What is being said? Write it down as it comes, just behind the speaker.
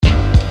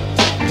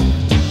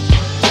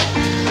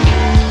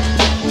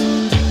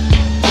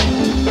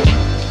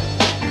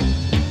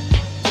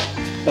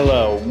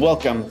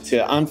welcome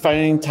to On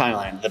Fighting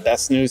Thailand, the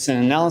best news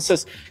and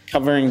analysis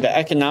covering the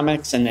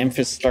economics and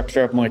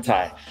infrastructure of Muay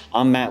Thai.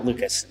 I'm Matt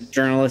Lucas,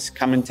 journalist,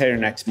 commentator,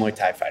 and ex-Muay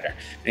Thai fighter.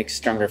 Make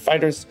stronger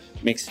fighters,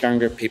 make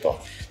stronger people.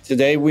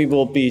 Today we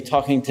will be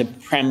talking to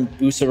Prem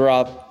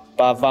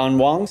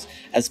Busarabhavanwongse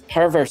as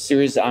part of our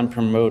series on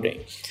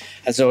promoting.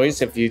 As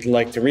always, if you'd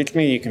like to reach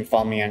me, you can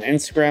follow me on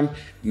Instagram,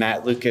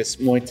 Matt Lucas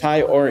Muay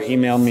Thai, or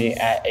email me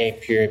at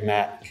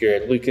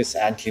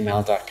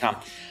a.matt.lucas@gmail.com.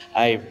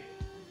 I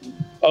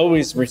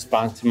always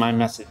respond to my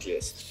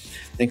messages.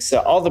 Thanks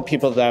to all the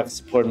people that have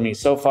supported me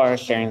so far,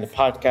 sharing the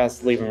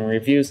podcast, leaving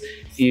reviews.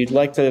 If you'd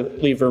like to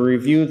leave a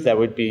review, that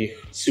would be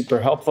super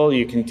helpful.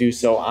 You can do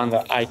so on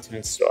the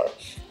iTunes store.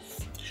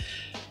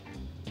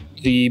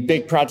 The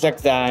big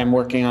project that I'm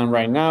working on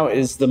right now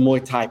is the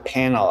Muay Thai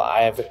panel.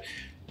 I have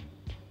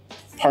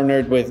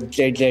partnered with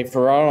JJ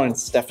Ferraro and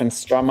Stefan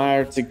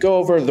Strohmeyer to go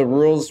over the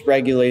rules,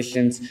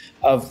 regulations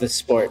of the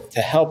sport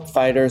to help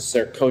fighters,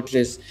 their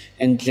coaches,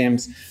 and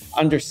gyms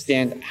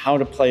understand how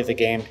to play the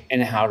game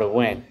and how to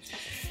win.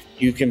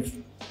 You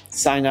can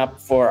sign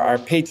up for our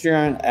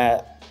Patreon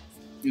at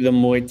the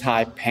Muay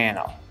Thai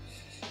panel.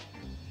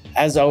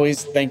 As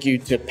always, thank you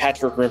to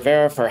Patrick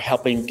Rivera for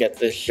helping get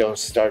this show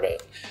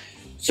started.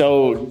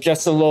 So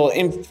just a little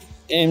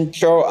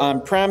intro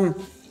on Prem.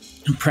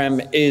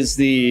 Prem is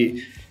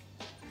the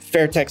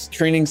Fairtex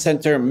Training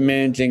Center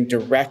Managing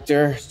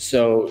Director.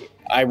 So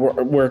I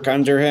work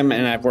under him,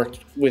 and I've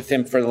worked with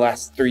him for the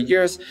last 3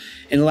 years.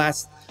 In the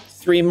last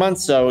 3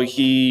 months,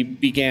 he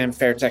began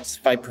Fairtex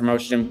Fight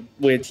Promotion,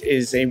 which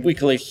is a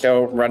weekly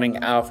show running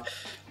out of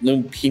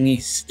Lumpini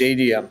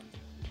Stadium.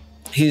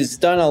 He's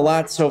done a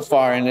lot so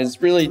far and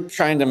is really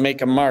trying to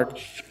make a mark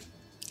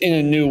in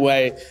a new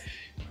way,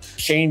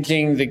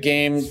 changing the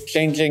game,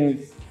 changing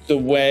the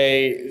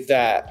way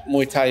that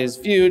Muay Thai is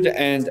viewed,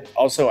 and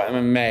also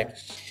MMA.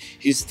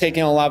 He's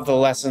taken a lot of the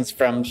lessons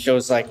from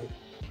shows like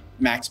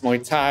Max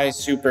Muay Thai,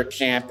 Super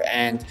Champ,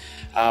 and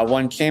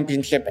One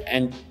Championship,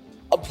 and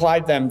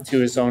applied them to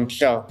his own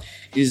show.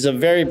 He's a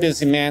very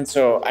busy man,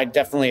 so I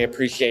definitely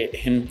appreciate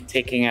him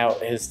taking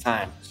out his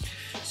time.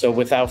 So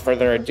without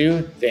further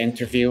ado, the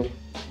interview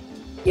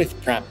with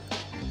Prem.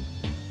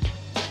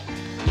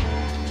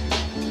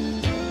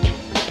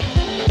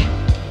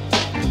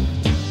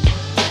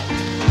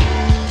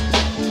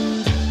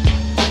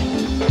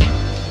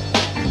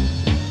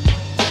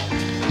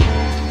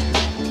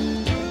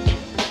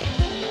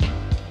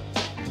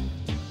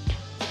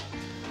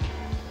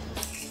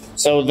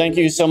 So thank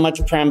you so much,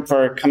 Prem,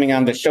 for coming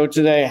on the show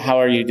today. How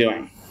are you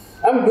doing?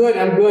 I'm good.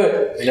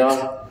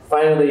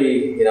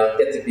 Finally,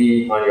 get to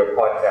be on your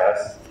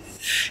podcast.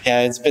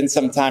 Yeah, it's been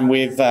some time.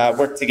 We've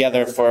worked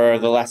together for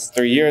the last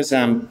 3 years,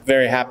 and I'm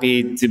very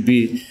happy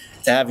to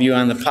have you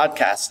on the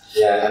podcast.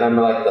 Yeah, and I'm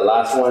like the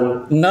last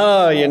one.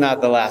 No, you're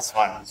not the last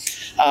one.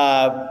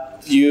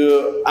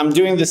 I'm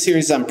doing the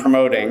series on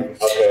promoting.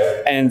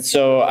 Okay. And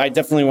so I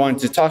definitely wanted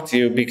to talk to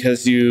you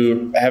because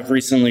you have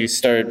recently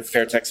started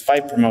Fairtex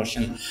Fight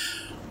Promotion.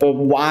 But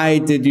why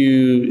did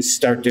you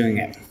start doing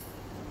it?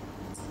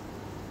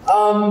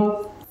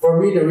 For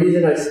me, the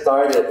reason I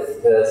started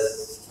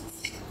because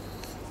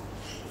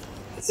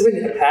it's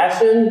really a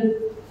passion,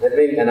 I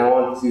think, and I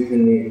want to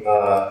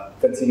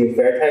continue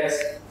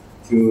Fairtex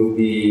to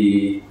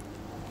be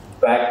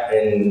back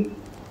in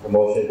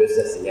promotion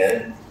business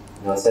again.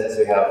 Since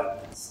we have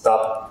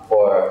stopped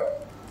for,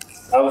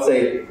 I would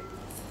say,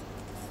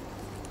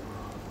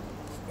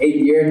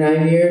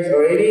 9 years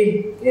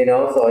already,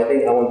 so I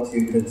think I want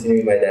to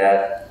continue my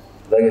dad's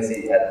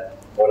legacy at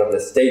one of the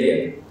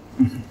stadium.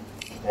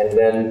 And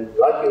then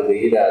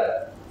luckily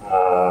that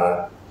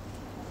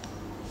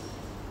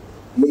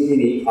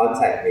Lumpini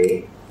contacted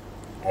me,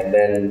 and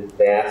then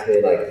they asked me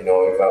if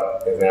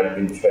I'm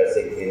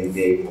interested in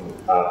being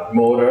a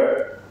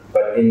promoter,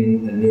 but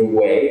in a new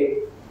way.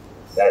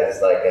 That is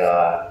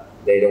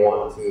they don't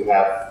want to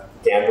have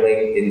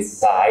gambling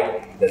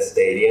inside the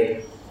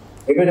stadium.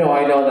 Even though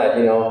I know that,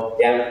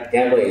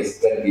 gambling is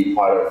going to be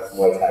part of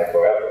Muay Thai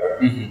forever,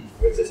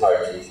 which is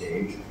hard to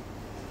change.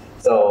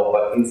 So,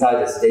 but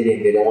inside the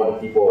stadium, they don't want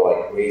people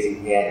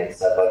raising hands and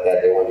stuff like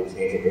that. They want to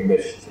change the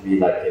image to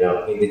be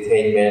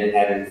entertainment,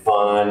 having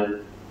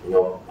fun,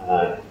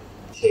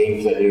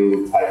 change a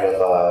new type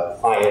of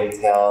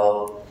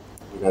clientele,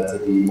 to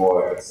be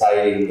more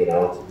exciting, to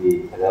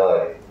be kind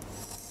of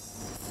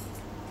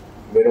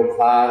middle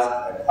class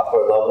and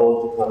upper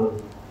level to come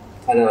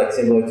kind of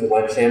similar to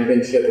One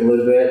Championship a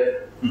little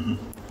bit.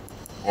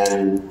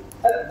 And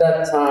at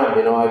that time, I've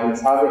been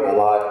traveling a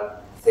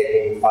lot,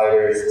 taking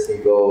fighters to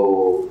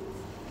go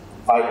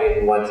fight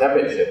in One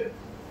Championship.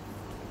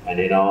 And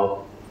I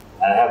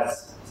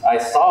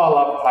saw a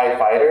lot of Thai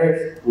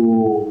fighters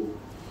who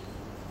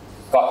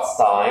got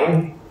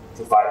signed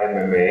to fight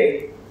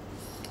MMA,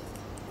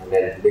 and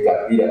then they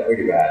got beat up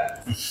pretty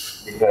bad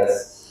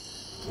because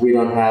we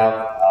don't have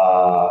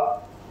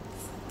a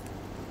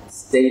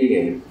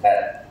stadium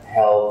that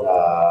held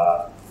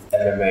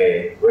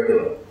MMA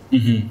regularly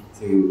to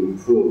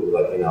improve,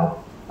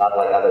 not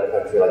like other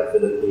countries like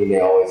Philippines. They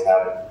always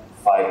have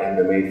fight and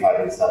the main fight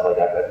and stuff like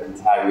that. But in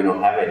Thai, we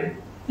don't have any.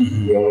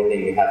 The only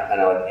thing we have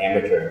kind of like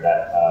amateur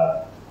that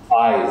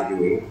Thai is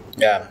doing.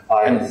 Yeah,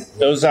 Thai and is,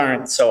 those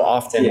aren't so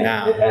often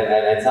now.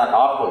 and it's not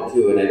often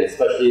too, and then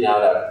especially now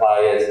that Thai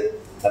is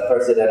a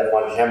person that have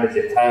won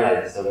championship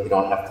Thailand, so we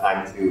don't have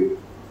time to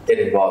get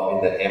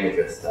involved in the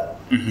amateur stuff.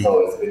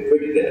 So it's been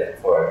pretty dead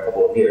for a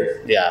couple of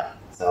years. Yeah.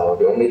 So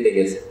the only thing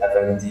is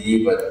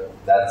FMD, but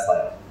that's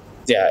like.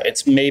 Yeah,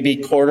 it's maybe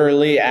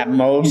quarterly at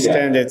most,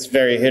 and it's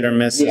very hit or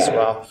miss as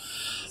well.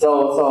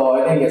 So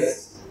I think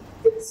it's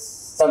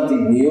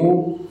something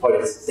new for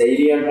the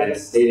stadium, and the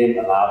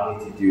stadium allowed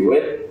me to do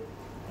it,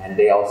 and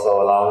they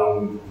also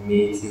allowing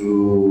me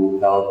to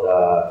hold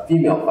a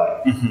female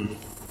fight,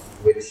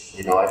 which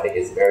I think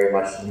is very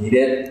much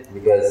needed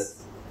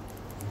because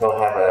you don't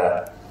have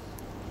a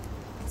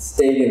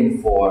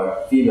stadium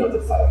for female to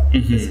fight,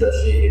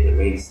 especially in the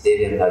main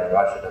stadium like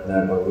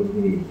Ratchanamnern or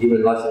Lumpini. Even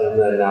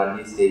Ratchanamnern now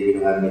these days we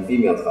don't have any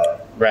female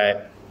fight. Right.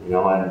 And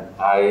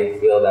I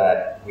feel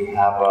that we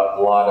have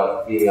a lot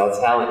of female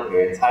talent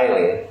here in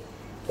Thailand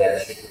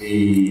that should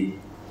be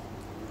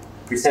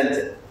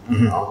presented,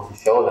 to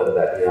show them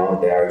that they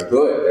are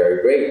good,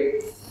 they're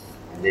great,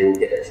 and they will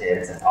get a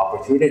chance and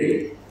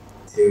opportunity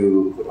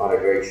to put on a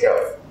great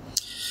show.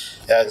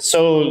 Yeah.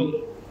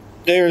 So.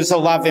 There's a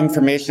lot of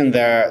information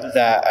there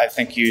that I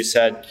think you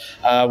said.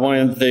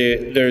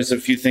 There's a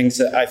few things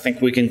that I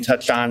think we can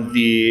touch on.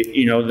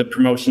 The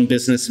promotion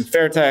business in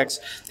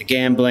Fairtex, the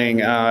gambling,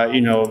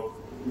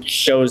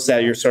 shows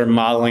that you're sort of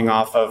modeling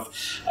off of.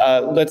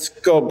 Let's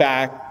go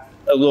back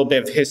a little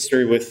bit of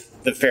history with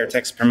the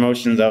Fairtex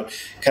promotion though,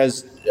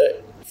 because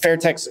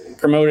Fairtex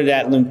promoted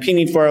at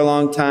Lumpini for a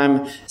long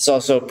time. It's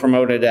also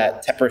promoted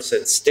at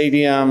Teppersit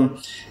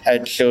Stadium,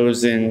 had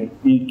shows in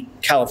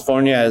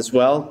California as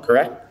well,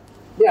 correct?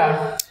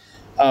 Yeah,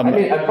 I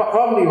mean, I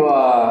probably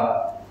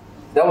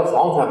that was a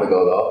long time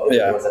ago though.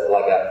 It was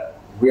like a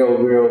real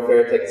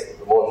Fairtex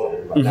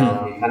promotion. But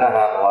now we kind of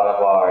have a lot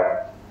of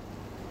our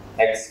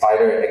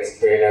ex-fighter,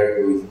 ex-trainer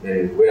who's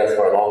been with us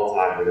for a long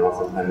time.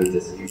 Sometimes we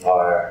just use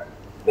our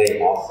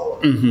name also.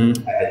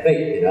 I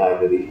think I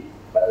believe,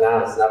 but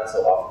now it's not so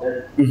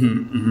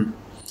often.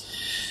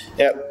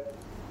 Yeah.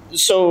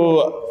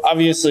 So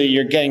obviously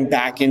you're getting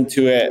back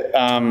into it.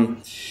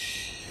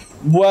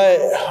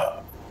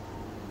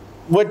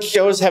 What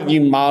shows have you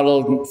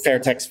modeled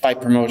Fairtex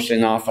fight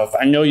promotion off of?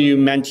 I know you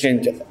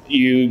mentioned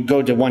you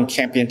go to One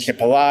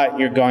Championship a lot.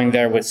 You're going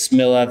there with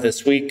Smilla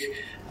this week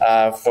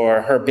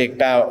for her big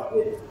bout.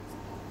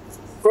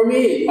 For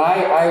me,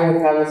 I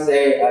would have to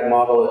say I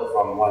model it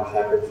from One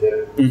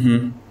Championship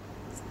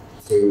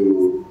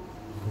to,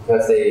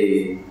 because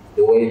the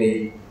way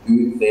they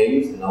do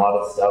things and a lot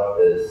of stuff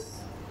is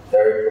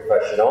very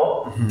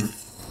professional.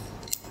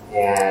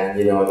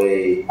 And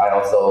I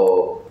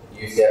also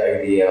use the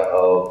idea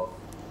of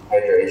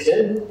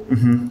hydration,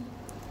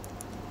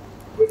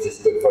 which is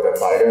good for the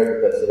fighter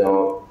because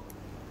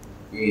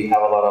we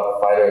have a lot of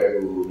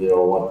fighters who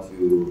want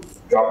to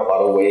drop a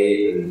lot of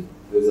weight and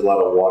lose a lot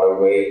of water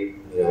weight,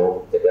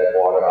 get that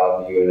water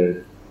out of you, and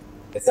then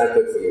it's not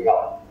good for your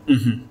health.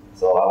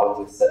 So I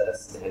want to set a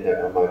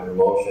standard on my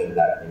promotion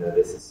that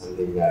this is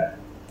something that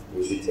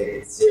we should take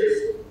it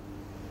seriously.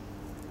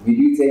 We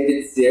do take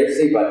it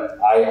seriously, but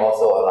I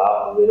also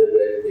allow a little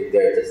bit if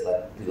they're just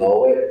like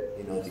below it,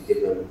 to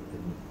give them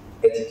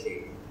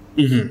educate.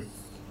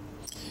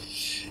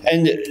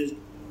 And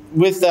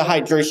with the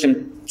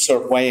hydration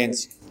sort of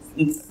weigh-ins,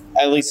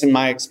 at least in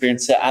my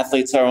experience, the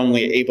athletes are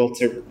only able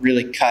to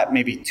really cut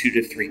maybe 2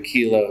 to 3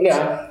 kilos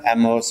at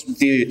most.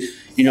 You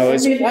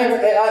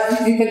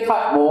can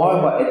cut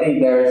more, but I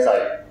think there's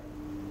like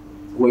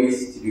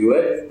ways to do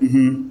it.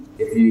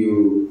 If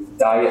you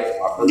diet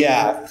properly,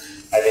 I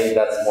think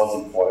that's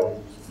most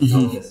important.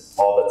 Just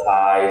all the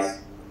Thais,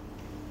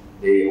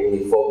 they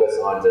only focus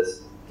on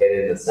just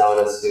getting the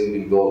sauna suit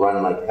and go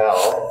run like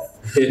hell,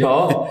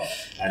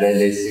 and then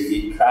they still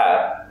eat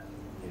crap,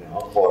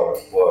 for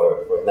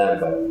them.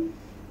 But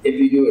if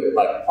you do it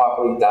like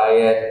properly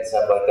diet and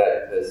stuff like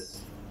that,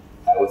 because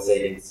I would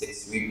say in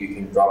 6 weeks you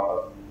can drop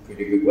a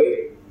pretty good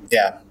weight.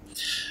 Yeah,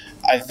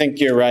 I think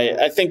you're right.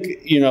 I think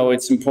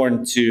it's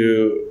important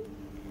to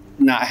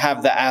not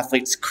have the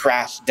athletes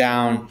crash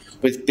down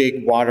with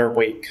big water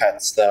weight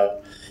cuts,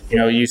 though.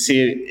 You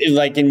see,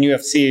 like in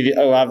UFC,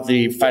 a lot of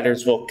the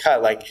fighters will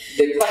cut like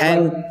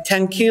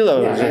 10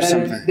 kilos or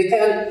something. They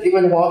can't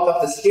even walk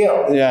up the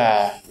scale.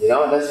 Yeah.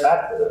 That's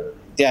bad for them.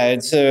 Yeah,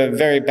 it's a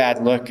very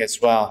bad look as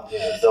well.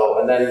 Yeah,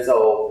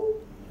 so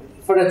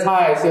for the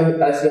Thais, you have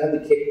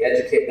to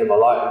educate them a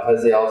lot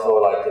because they also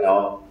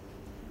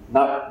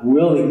not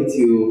willing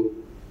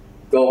to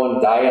go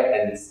on diet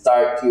and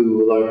start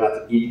to learn how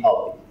to eat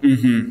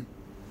healthy.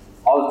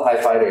 All the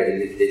Thai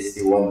fighters, they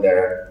still want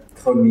their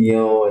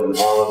cornmeal and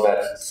all of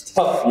that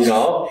stuff,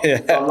 So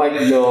I'm like,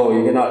 no,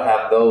 you cannot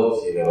have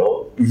those,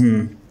 So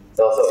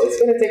it's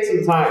going to take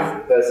some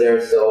time because they're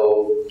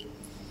so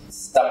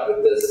stuck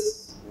with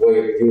this way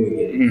of doing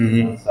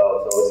it. So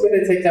it's going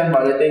to take time,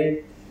 but I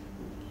think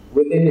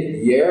within a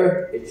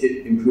year it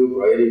should improve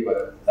already.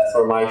 But as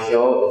for my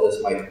show, it's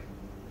just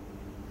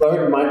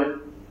third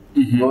month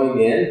going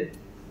in,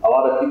 a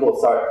lot of people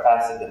start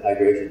passing the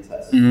hydration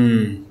test.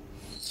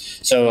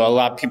 So a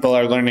lot of people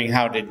are learning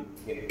how to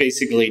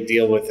basically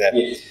deal with it.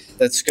 Yeah.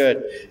 That's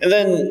good. And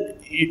then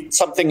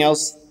something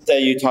else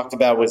that you talked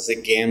about was the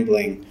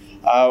gambling.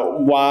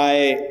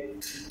 Why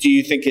do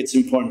you think it's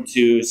important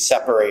to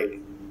separate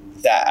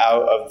that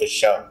out of the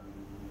show?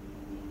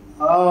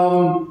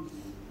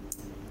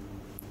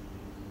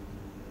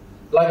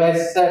 Like I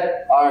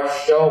said, our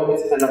show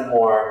is kind of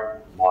more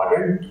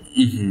modern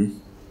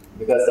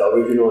because the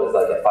original is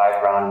like a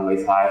 5-round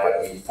Muay Thai,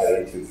 but we cut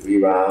it into 3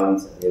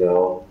 rounds. You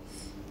know,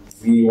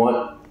 we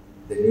want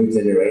the new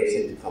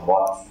generation to come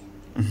watch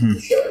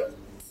the show.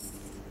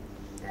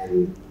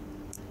 And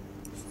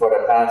for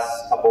the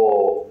past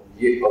couple of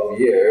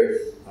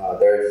years, I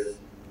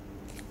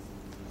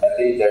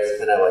think there's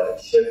kind of like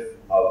a shift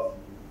of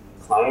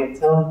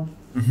clientele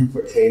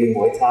for training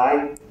Muay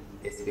Thai.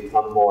 It's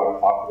become more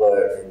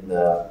popular in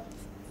the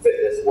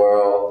fitness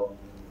world,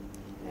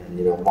 and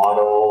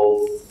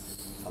models,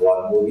 a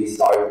lot of movie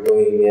stars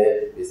doing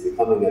it. It's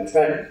becoming a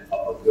trend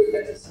of a good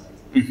exercise.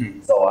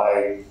 So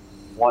I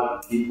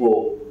want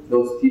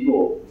those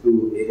people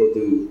to be able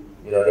to,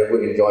 they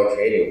would enjoy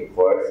training, of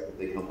course. If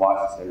they come watch,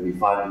 it's going to be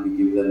fun. We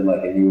give them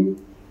like a new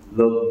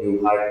look,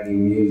 new hype, new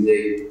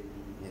music.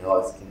 It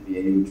can be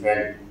a new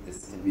trend.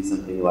 This can be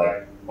something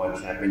like One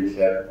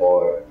Championship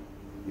or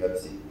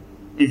UFC.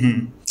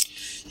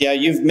 Yeah,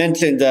 you've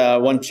mentioned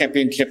One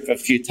Championship a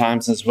few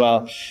times as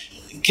well.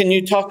 Can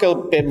you talk a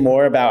bit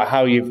more about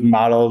how you've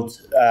modeled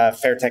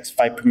Fairtex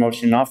Fight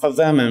Promotion off of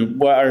them, and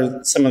what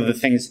are some of the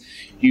things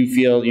you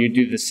feel you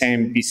do the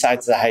same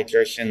besides the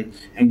hydration,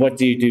 and what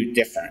do you do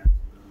different?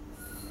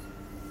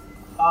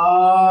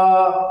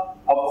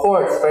 Of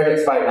course,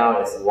 Fairtex Fight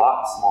now is a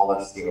lot smaller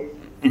scale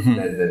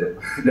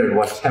than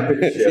One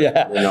Championship.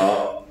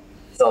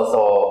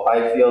 So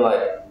I feel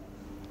like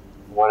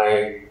when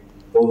I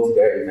go to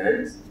their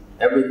events,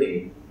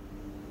 everything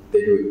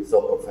they do it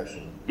so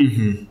professional.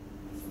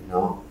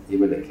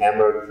 Even the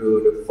camera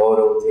crew, the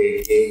photo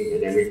taking,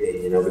 and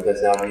everything.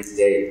 Because now these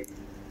days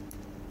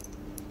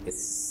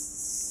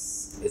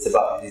it's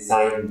about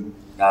designing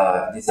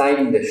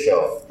the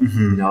show.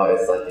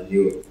 It's like a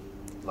new,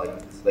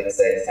 like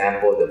say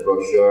example, the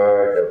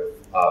brochure, the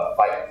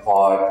fight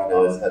card.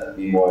 It's got to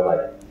be more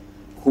like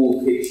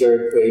cool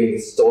picture, creating the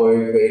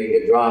story,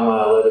 creating the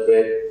drama a little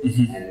bit,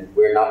 and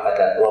we're not at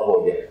that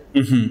level yet.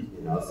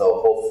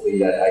 So hopefully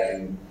that I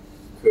can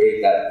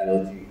create that,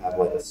 to have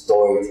like a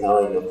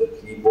storytelling of the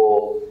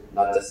people,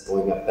 not just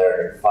going up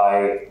there and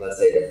fight. Let's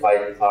say the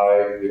fight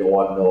card, we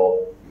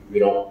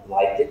don't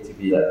like it to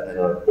be like kind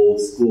of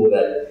old school,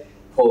 that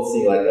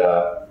posting like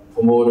a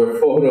promoter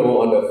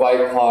photo on the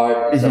fight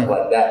card and stuff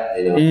like that.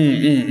 Yeah,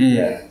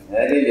 and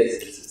I think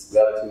it's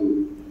got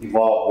to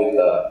evolve with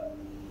the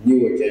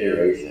newer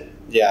generation.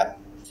 Yeah.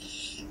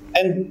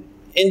 And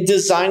in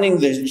designing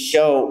the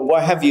show,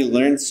 what have you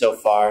learned so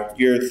far?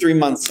 You're 3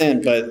 months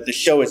in, but the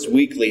show is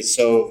weekly.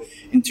 So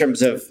in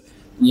terms of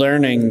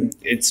learning,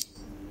 it's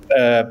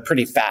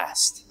pretty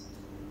fast.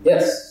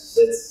 Yes,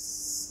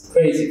 it's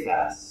crazy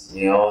fast,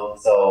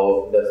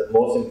 So the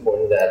most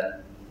important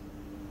that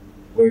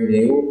we're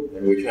new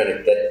and we're trying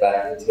to get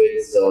back into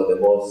it. So the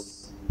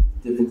most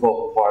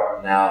difficult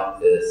part now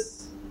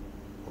is,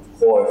 of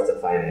course, the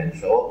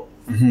financial,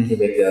 to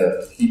make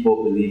the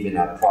people believe in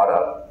our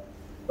product.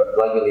 But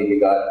luckily we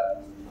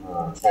got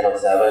Channel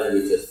 7,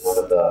 which is one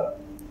of the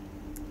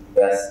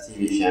best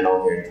TV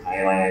channels here in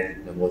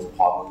Thailand, the most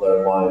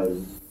popular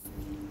one.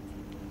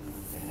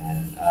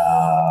 And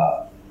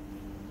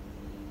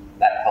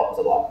that helps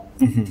a lot.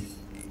 And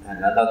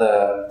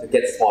another, to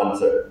get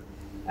sponsored.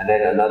 And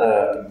then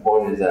another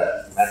important is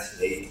that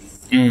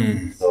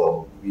matchmaking.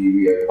 So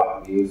we are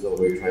quite new, so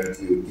we're trying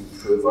to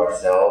improve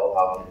ourselves.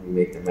 How can we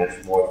make the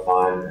match more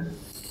fun? And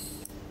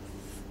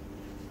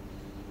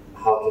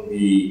how can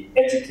we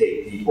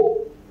educate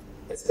people?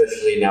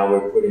 Especially now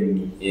we're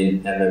putting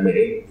in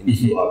MMA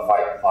into our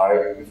fight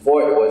card.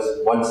 Before it was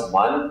once a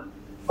month,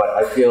 but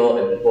I feel,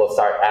 and people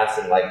start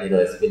asking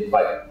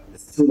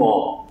it's too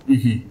long.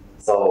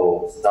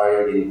 So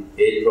starting in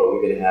April,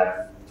 we're gonna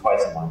have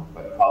twice a month,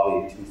 but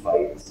probably 2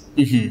 fights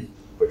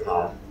per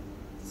time.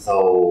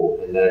 So,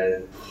 and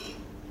then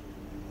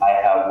I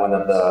have one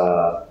of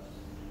the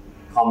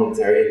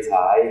commentary in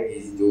Thai.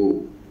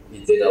 He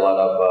did a lot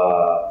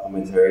of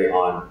commentary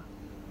on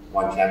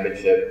One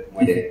Championship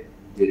when they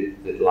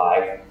did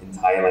live in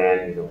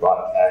Thailand,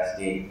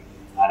 broadcasting.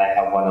 And I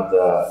have one of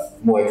the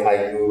Muay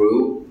Thai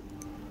guru,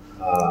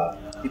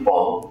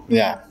 Pipong,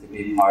 to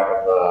be part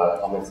of the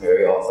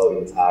commentary also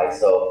in Thai.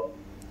 So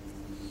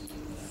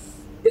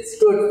it's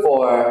good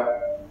for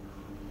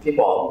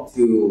Pipong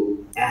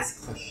to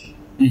ask questions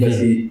because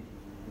he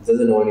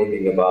doesn't know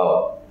anything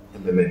about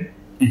MMA.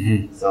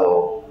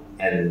 So,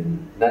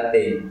 and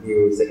nothing, he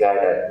was a guy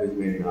who's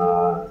been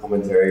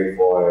commentary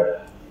for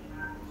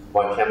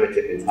One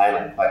Championship in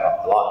Thailand quite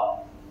a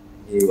lot.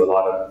 He knew a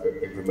lot of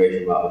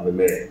information about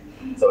MMA.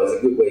 So it's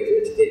a good way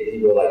to educate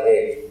people like,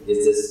 hey,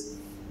 is this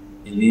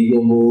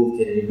illegal move?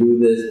 Can you do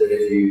this? What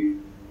if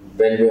you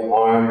bend your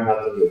arm? How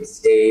can you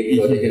escape?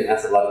 So they can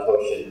ask a lot of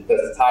questions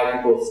because Thai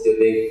people still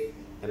think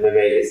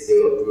MMA is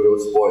still a brutal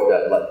sport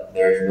that like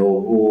there's no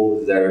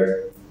rules,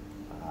 there's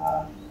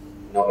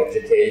no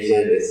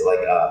education. It's like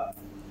a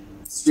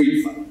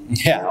street fight.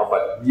 Yeah. You know?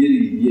 But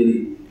really,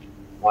 really,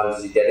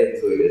 once you get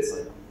into it, it's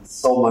like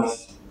so much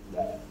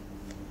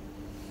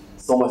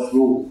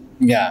rules.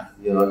 Yeah.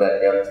 You know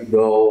that you have to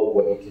know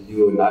what you can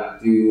do and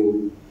not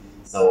do.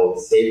 So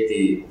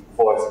safety, of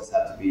course,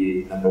 has to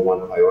be number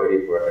one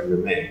priority for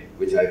MMA,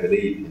 which I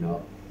believe, you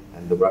know.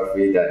 And the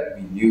referee that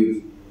we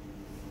use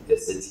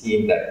is the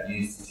team that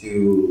used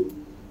to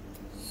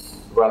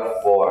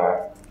ref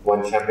for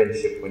one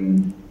championship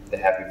when they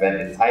have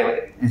event in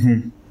Thailand.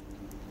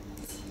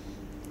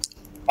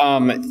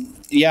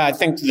 Yeah, I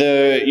think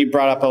you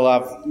brought up a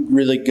lot of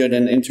really good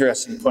and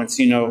interesting points.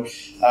 You know,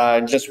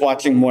 just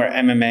watching more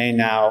MMA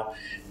now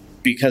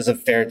because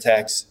of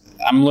Fairtex,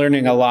 I'm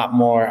learning a lot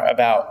more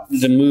about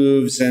the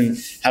moves and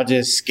how to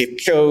escape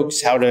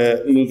chokes, how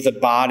to move the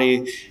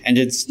body, and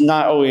it's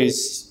not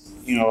always,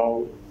 you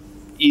know,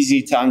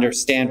 easy to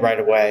understand right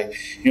away.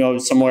 You know,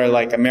 somewhere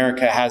like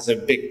America has a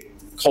big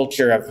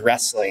culture of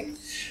wrestling,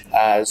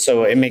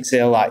 so it makes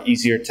it a lot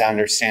easier to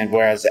understand,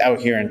 whereas out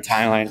here in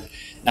Thailand,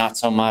 not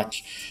so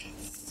much.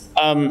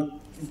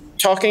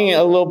 Talking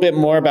a little bit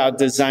more about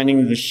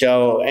designing the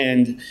show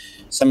and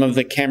some of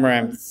the camera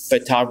and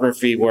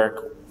photography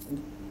work,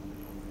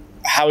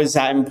 how is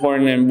that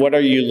important and what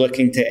are you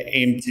looking to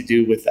aim to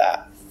do with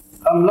that?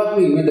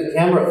 Luckily with the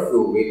camera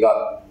crew, we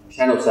got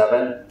Channel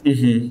 7,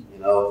 you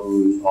know,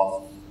 who's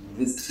also,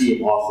 this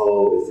team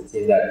also is the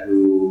team that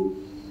who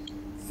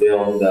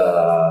filmed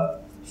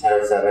the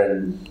Channel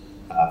 7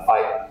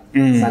 fight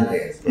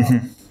Sunday as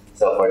well.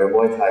 So for the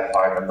Muay Thai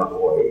part, I'm not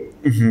worried.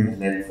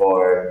 And then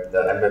for the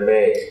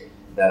MMA,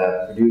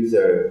 the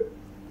producer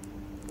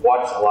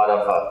watched a lot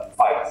of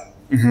fights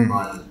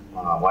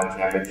on One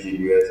Championship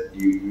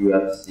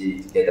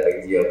UFC to get the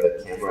idea of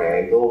the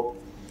camera angle.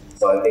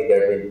 So I think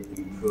they've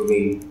been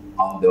improving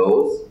on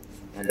those.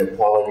 And the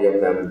quality of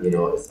them, you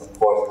know, is of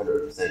course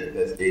 100%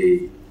 because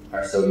they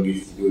are so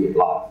used to doing it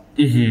live.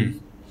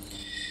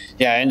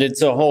 Yeah, and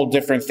it's a whole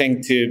different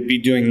thing to be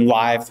doing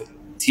live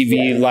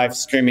TV, live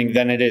streaming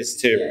than it is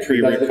to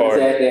pre-record.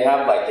 They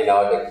have like, you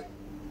know,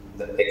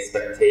 the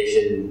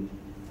expectation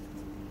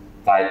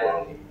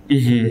guideline.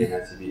 It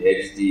has to be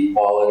HD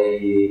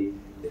quality,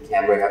 the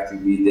camera have to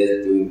be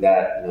this, doing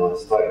that, you know,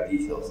 it's quite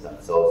detailed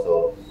stuff.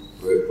 So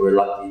we're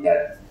lucky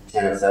that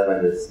Channel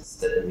 7 is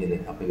stepping in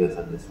and helping us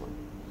on this one.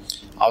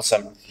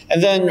 Awesome.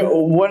 And then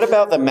what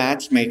about the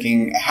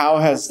matchmaking? How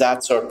has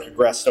that sort of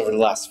progressed over the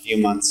last few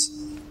months?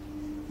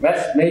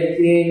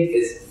 Matchmaking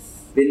has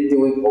been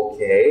doing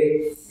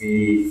okay.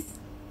 We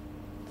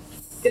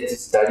get to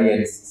study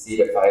and see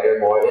the fighter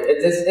more.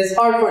 It's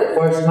hard for the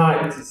first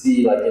time to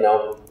see, like, you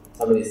know,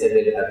 somebody send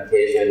in an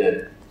application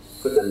and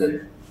put them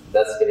in.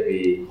 That's going to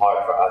be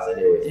hard for us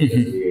anyways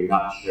because we're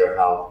not sure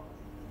how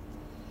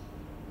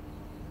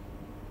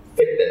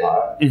fit they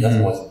are. That's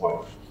the most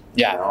important.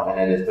 Yeah. You know? And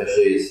then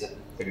especially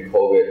in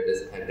COVID,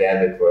 this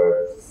pandemic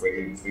for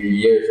freaking 3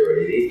 years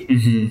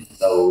already.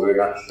 So we're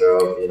not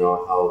sure, you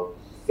know, how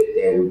fit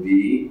they would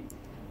be.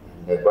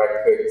 And the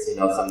records, you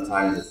know,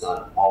 sometimes it's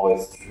not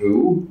always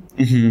true.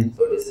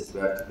 So this is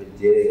we have to be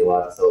dealing a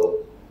lot.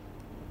 So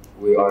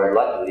we are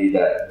lucky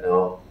that, you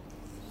know,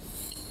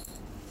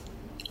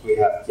 we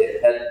have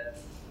Kiet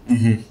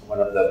Het, one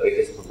of the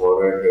biggest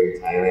promoters here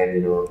in Thailand,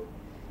 you know,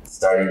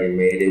 starting in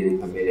May, they will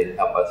come in and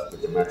help us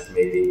with the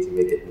matchmaking to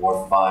make it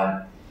more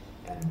fun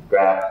and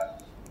grab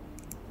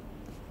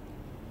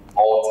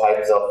all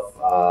types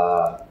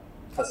of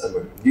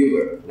customer,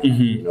 viewer.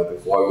 You know,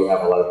 before we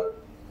have a lot of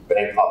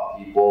Bangkok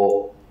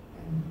people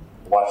and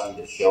watching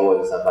the show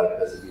and stuff like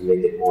this, we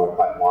make it more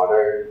quite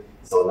modern.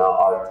 So now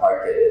our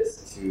target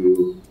is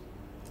to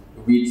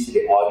reach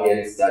the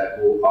audience that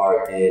who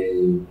are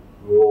in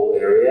rural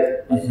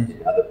area, like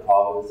in other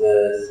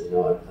provinces, you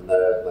know, and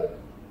other like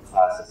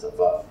classes of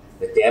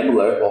the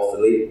gambler.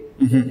 Hopefully,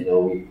 you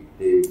know,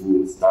 they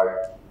will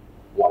start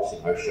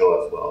watching our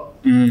show as well.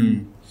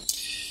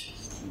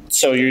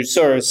 So you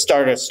sort of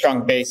start a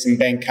strong base in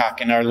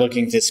Bangkok and are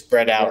looking to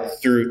spread out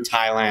through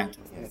Thailand.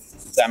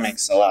 That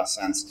makes a lot of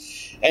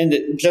sense.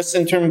 And just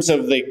in terms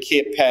of the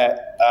Kiet Het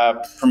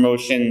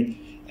promotion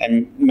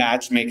and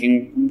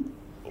matchmaking,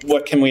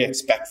 what can we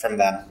expect from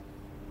them?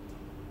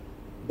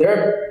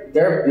 They've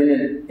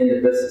been in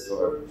the business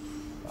for,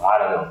 I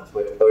don't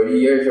know, 30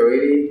 years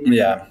already.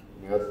 Yeah.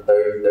 You know,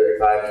 30,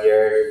 35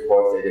 years. Of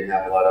course, they didn't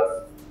have a lot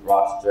of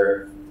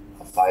roster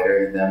of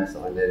fighter in them,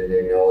 so and then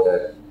they know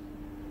that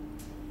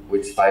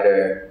which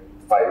fighter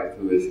fight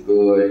who is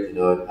good, you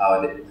know,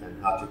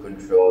 and how to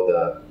control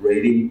the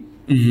rating.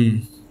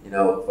 You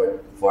know,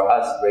 for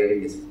us,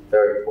 rating is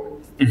very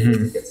important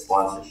to get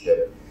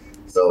sponsorship.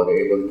 So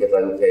they're able to get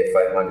like, okay,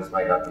 fight one, this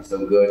might not be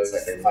so good,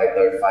 second fight,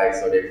 third fight,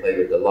 so they play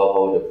with the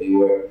logo, the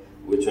viewer,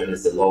 which one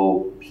is the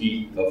low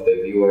peak of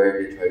the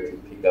viewer, they try to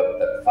pick up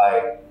that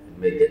fight and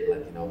make it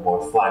like, you know,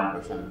 more fun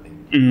or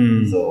something.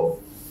 So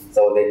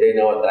they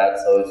know that,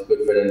 so it's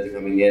good for them to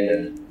coming in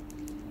and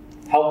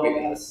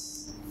helping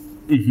us,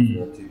 you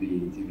know, to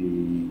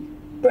be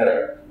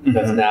better.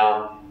 Because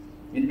now,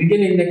 in the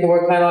beginning, they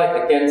were kind of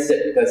like against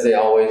it because they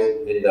always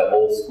in the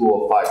old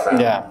school of fight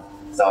round. Yeah.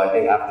 So I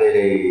think after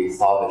they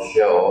saw the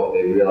show,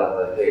 they realized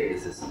that, hey,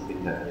 this is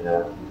something that, you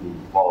know, can be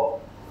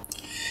involved.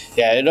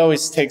 Yeah, it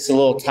always takes a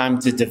little time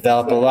to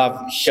develop. A lot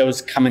of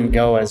shows come and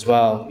go as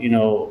well. You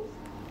know,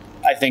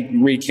 I think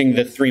reaching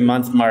the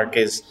 3-month mark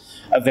is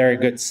a very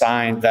good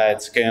sign that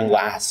it's going to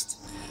last.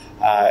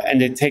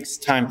 And it takes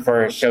time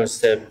for shows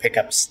to pick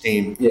up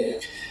steam. Yeah.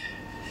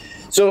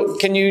 So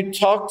can you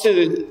talk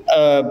to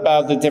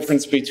about the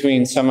difference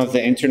between some of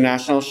the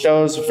international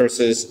shows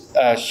versus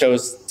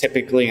shows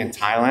typically in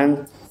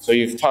Thailand? So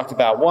you've talked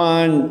about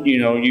one, you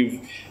know,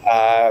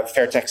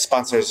 Fairtex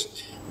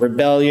sponsors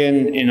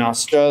Rebellion in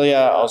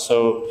Australia,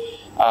 also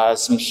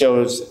some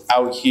shows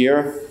out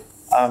here.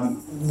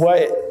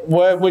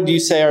 What would you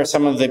say are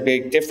some of the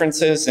big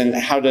differences, and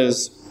how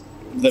does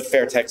the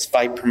Fairtex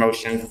fight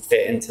promotion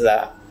fit into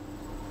that?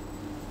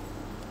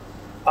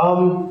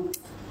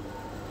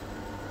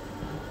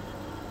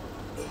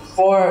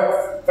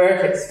 For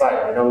Fairtex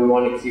fight, you know, we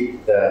want to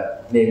keep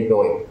the name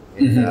going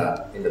in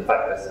the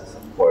fight business,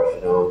 of course.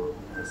 You know,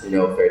 as you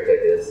know,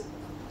 Fairtex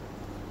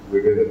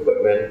we're doing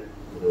equipment,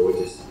 you know,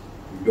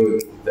 we're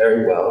doing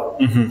very well.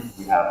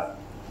 We have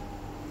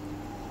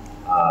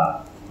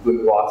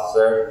good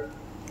roster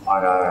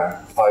on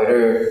our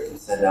fighter to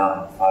send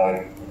out and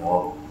fight, you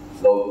know,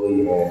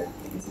 locally and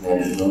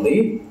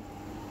internationally.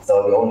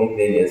 So the only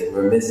thing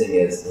we're missing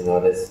is, you know,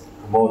 this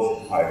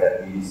promotion part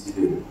that we used to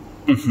do.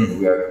 And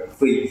we are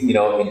complete, you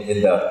know,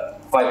 in the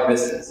fight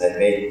business, I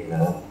think, you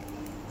know.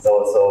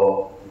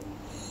 So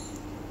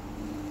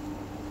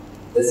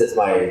this is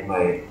my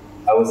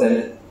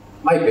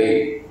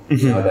baby,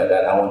 you know,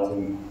 that I want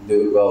to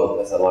do it well,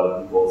 because a lot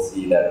of people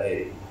see that,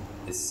 hey,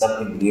 it's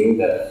something new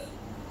that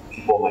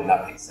people might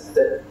not accept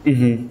it.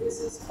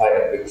 This is quite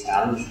a big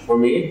challenge for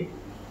me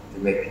to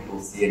make people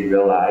see in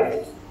real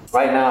life.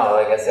 Right now,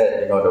 like I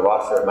said, you know, the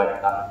roster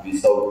might not be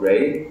so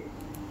great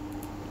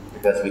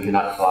because we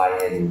cannot fly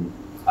in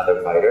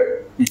other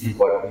fighter,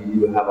 but we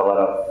do have a lot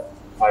of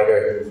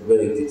fighters who's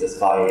willing to just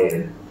fly in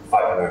and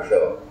fight on our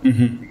show.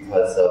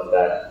 Because of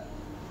that,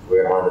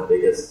 we're on the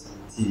biggest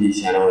TV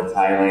channel in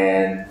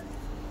Thailand.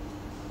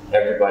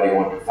 Everybody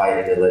wants to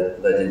fight in the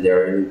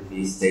legendary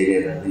Beast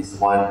Stadium at least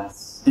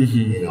once,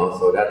 you know,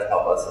 so that's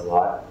helped us a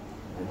lot.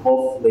 And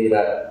hopefully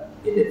that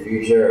in the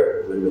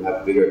future, when we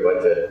have bigger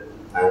budget,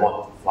 I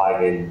want to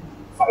fly in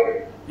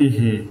fighter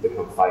to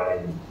come fight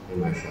in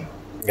my show.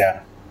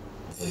 Yeah.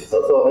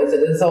 So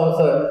it's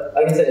also,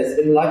 like I said, it's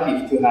been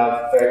lucky to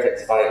have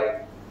Fairtex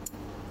fight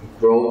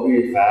grow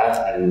pretty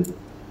fast and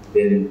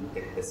been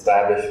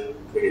established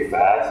pretty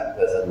fast,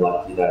 because I'm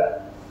lucky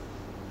that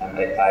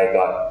I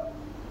got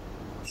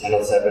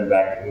Channel 7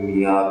 backing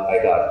me up.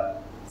 I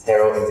got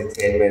Taro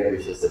Entertainment,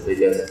 which is the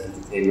biggest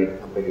entertainment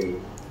company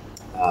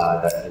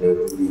that, you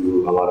know,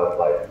 do a lot of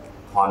like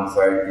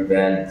concert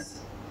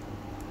events,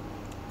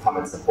 come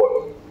and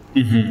support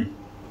me.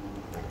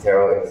 Like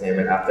Taro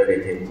Entertainment, after they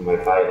came to my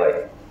fight, like,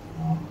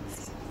 you know,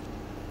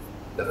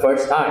 the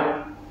first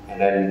time, and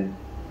then,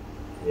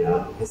 you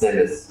know, his name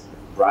is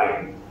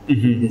Brian.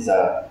 He's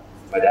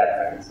my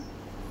dad's friend.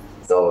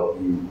 So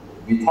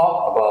we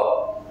talked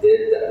about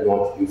it, that we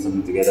want to do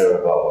something together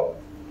about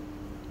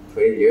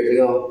 20 years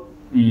ago.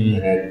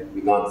 And then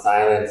we gone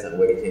silence, and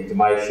when he came to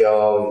my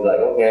show, he's like,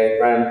 okay,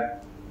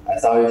 friend, I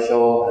saw your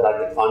show, I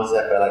like the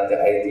concept, I like the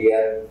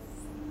idea.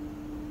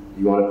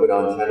 You want to put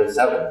on Channel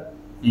 7?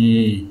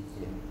 And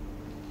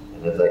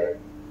I was like,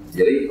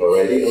 really?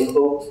 Already,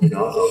 uncle? You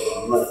know,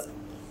 so I'm like,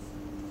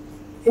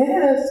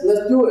 yes,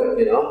 let's do it,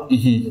 you know?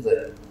 He's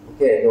like,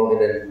 okay, no,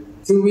 and then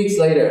 2 weeks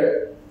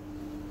later,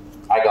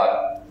 I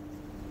got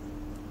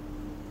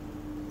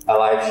a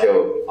live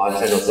show on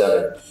Channel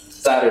 7,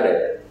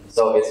 Saturday.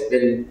 So it's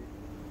been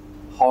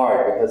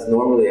hard, because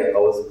normally I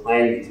was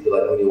planning to do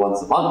like only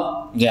once a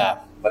month. Yeah.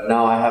 But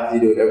now I have to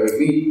do it every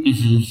week.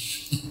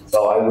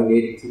 So I would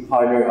need to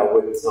partner up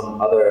with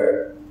some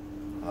other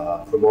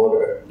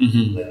promoter,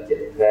 like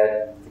Get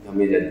Fed, to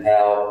come in and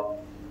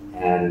help.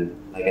 And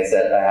like I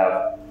said, I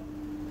have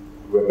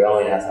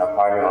Rebellion as our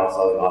partner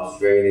also in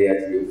Australia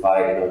to do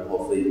fight, and you know,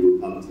 hopefully he will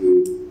come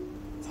to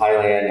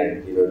Thailand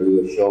and, you know,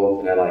 do a show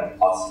kind of like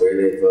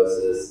Australia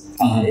versus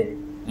Thai.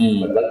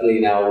 But luckily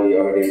now we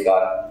already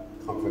got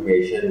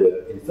confirmation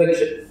with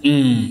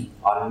Infliction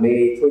on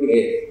May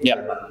 28th.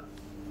 Yep.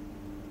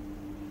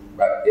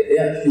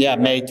 Right. Yeah,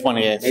 May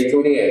 28th. May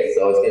 28th.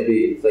 So it's going to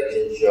be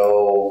Infliction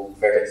show,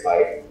 Fairtex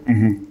fight.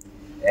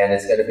 And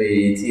it's going to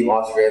be Team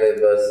Australia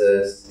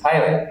versus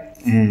Thailand.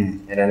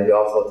 And then we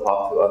also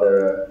talk to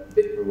other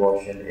big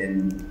promotion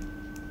in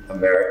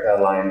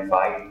America, Lion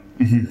Fight.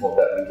 Hope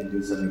that we can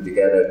do something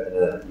together,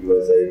 and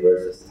USA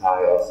versus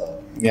Thai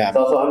also. Yeah.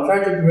 So I'm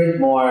trying to bring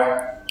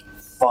more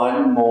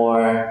fun,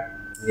 more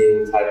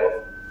new type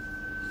of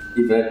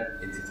event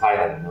into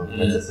Thailand. You know, not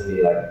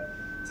necessarily like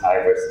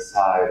Thai versus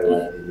Thai, or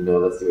like, you know,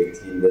 let's do a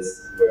team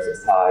this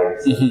versus Thai or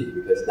something.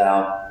 Because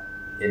now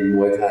in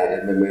Muay Thai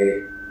and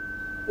MMA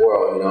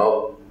world, you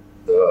know,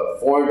 the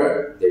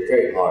foreigner, they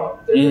train hard.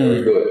 They're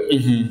very good.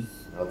 You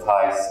know,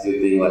 Thais still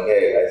think like,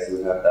 hey, I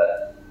still have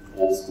that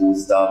old school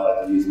stuff.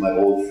 I can use my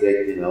old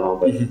trick, you know,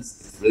 but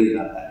it's really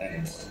not that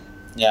anymore.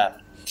 Yeah,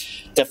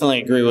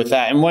 definitely agree with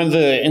that. And one of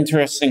the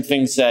interesting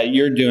things that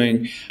you're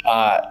doing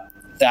that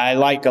I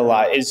like a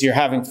lot is you're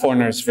having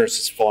foreigners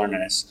versus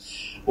foreigners,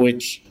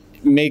 which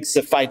makes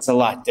the fights a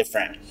lot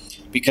different.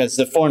 Because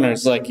the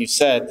foreigners, like you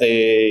said,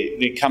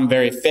 they come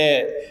very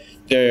fit.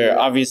 They're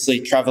obviously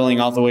traveling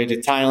all the way to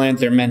Thailand.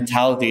 Their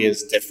mentality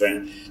is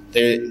different.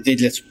 They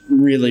just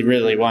really,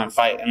 really want to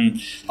fight.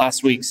 And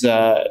last week's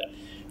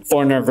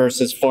foreigner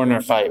versus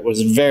foreigner fight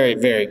was very,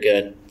 very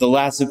good. The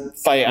last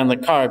fight on the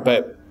card,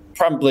 but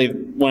probably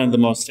one of the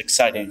most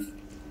exciting.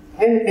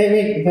 I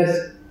mean,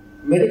 because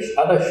many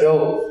other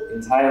shows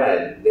in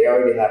Thailand, they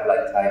already have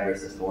like Thai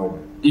versus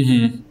foreigner.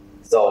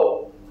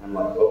 So I'm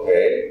like,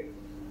 okay.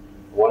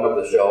 One of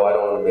the show I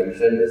don't want to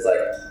mention is like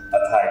a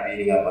Thai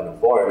beating up on a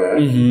foreigner.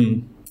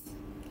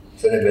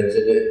 Should I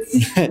mention it?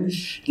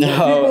 No.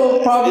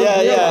 People probably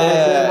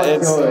yeah.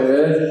 What show it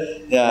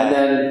is. Yeah. And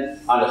then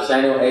on the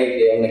Channel 8,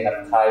 they only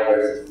have Thai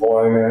versus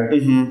foreigner.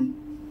 You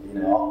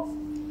know,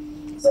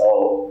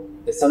 so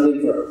it's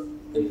something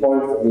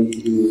important for me to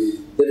do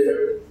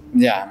differently.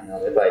 Yeah. You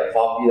know, if I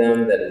copy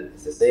them, then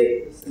it's the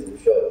same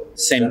show.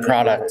 Same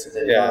product.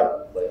 Same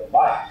product. Like,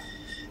 why?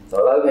 So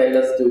okay,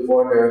 let's do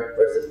foreigner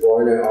versus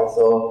foreigner.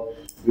 Also,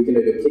 we're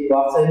gonna do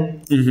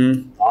kickboxing.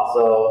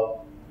 Also,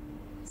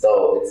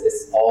 so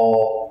it's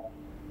all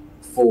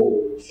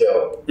full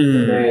show.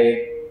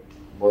 MMA,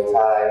 Muay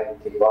Thai,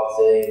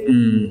 kickboxing.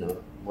 You know,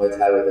 Muay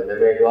Thai with a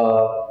MMA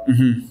glove.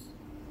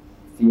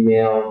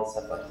 Female,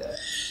 stuff like that.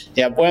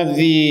 Yeah, one of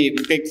the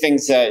big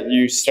things that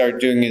you start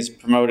doing is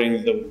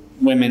promoting the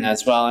women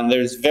as well, and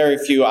there's very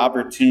few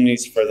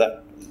opportunities for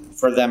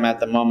them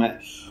at the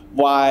moment.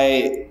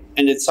 Why?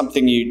 And it's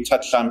something you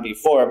touched on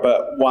before,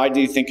 but why do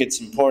you think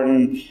it's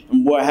important?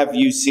 And what have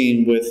you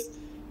seen with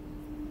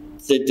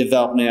the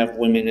development of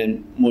women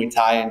in Muay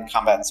Thai and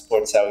combat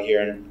sports out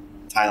here in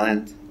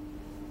Thailand?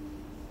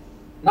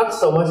 Not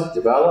so much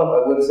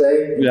developed, I would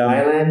say, in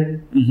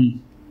Thailand. You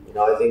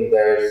know, I think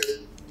there's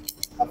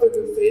a couple of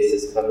new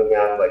faces coming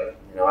out. Like,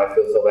 you know, I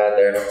feel so bad.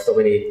 There are so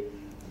many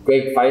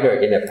great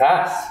fighters in the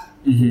past,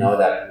 you know,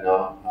 that, you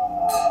know,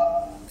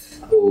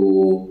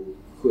 who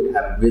could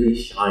have really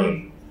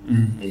shined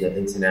in the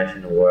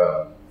international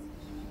world,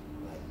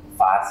 like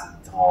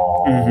Fast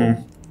Tall,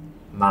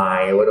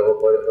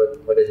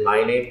 what is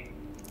my name?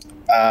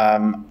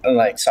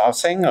 Like Sao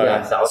Sing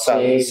or Sao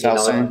Sing. Sao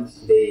Sing.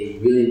 They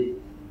really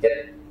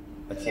get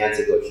a chance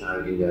to go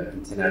shine in the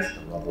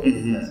international level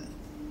because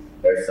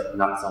there's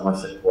not so much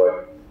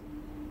support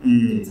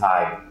in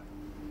Thai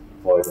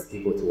for the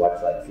people to watch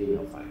like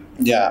female fight.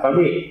 Yeah. For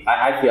me,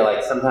 I feel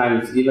like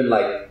sometimes even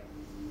like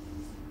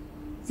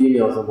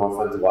females are more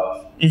fun to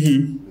watch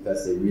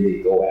because they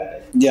really go at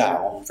it. Yeah, you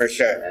know? for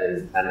sure.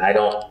 And I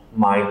don't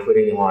mind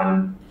putting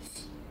on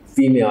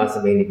female as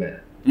a main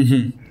event.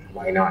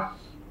 Why not?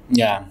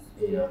 Yeah.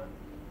 You know,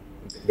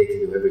 they can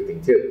do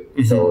everything too.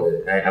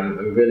 So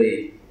I'm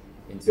really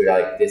into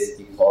like this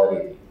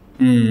equality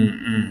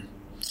thing.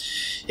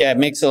 Yeah, it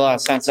makes a lot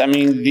of sense. I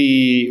mean,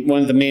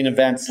 one of the main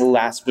events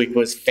last week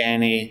was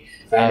Fanny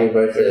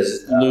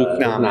versus Luke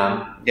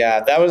Nam. Yeah,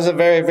 that was a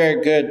very,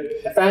 very good.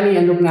 Fanny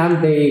and Luke Nam,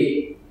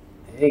 I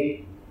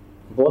think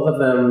both of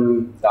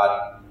them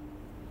got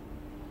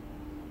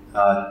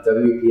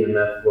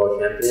WPMF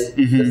World Champion,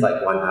 just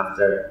like one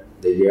after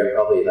the year,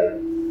 probably like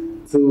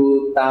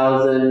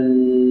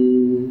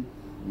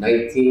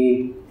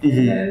 2019,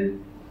 and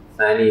then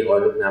Fanny or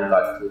Luke Nam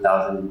got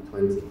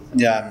 2020. So.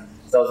 Yeah.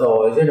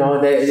 So you know,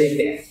 they're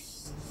there,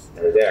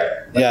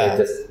 but Yeah.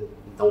 they just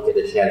don't get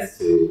a chance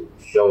to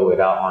show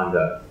it out on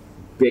the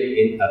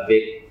big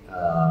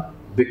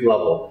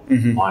level,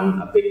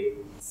 on a big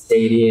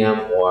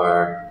stadium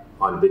or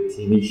on a big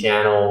TV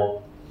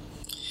channel.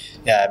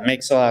 Yeah, it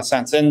makes a lot of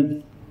sense.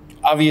 And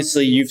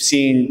obviously you've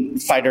seen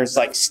fighters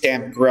like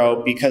Stamp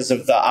grow because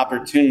of the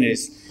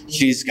opportunities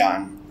she's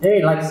gotten.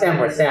 Hey, like Sam,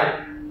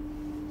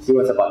 she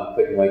was about to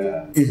quit Muay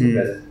Thai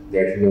because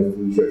there's no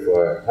future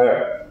for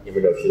her,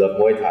 even though she loved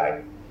Muay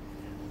Thai.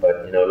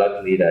 But, you know,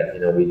 luckily that, you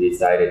know, we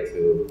decided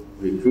to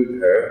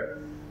recruit her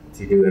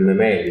to do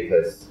MMA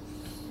because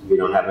we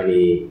don't have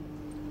any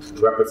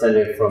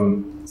representative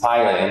from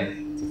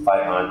Thailand to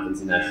fight on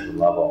international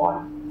level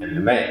on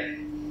MMA.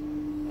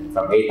 And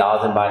from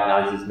 8,000 baht,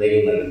 now she's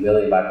making like $1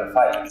 million baht per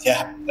fight.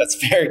 Yeah, that's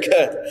very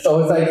good.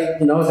 So it's like,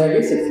 you know, there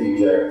is a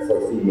future for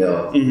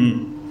female.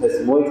 Because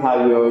Muay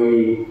Thai, we're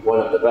already one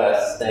of the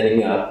best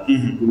standing up.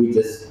 We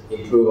just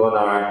improve on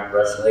our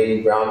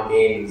wrestling, ground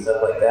game, and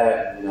stuff like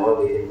that. You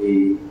know, they can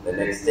be the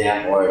next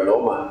Stamp or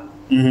Loma.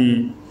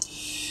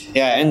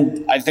 Yeah,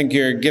 and I think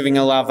you're giving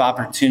a lot of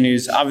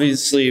opportunities.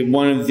 Obviously,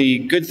 one of the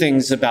good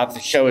things about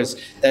the show is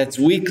that it's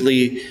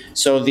weekly,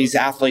 so these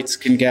athletes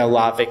can get a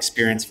lot of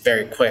experience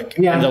very quick.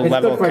 Yeah, and the it's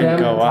level good for can them.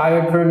 go up.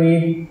 Tired for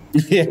me.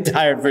 Yeah,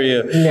 tired for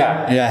you.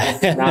 Yeah.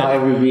 Now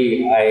every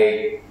week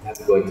I have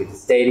to go into the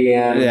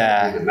stadium,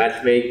 Yeah. do the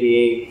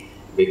matchmaking,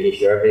 making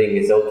sure everything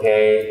is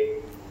okay.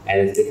 and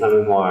it's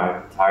becoming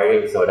more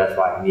tiring. So that's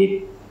why I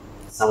need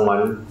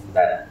someone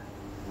that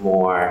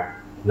more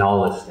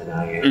knowledge than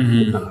I am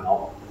to come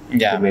help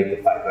to make the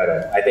fight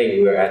better. I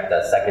think we're at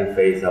the second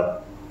phase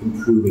of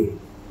improving.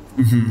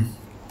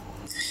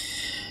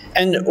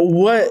 And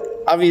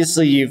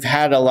obviously you've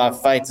had a lot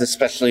of fights,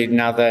 especially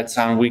now that it's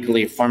on a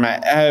weekly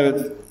format.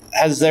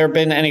 Has there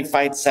been any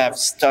fights that have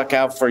stuck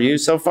out for you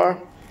so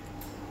far?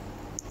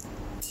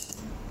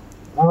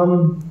 I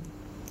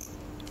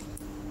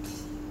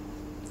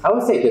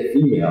would say the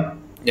female.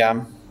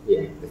 Yeah.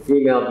 Yeah, the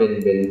female been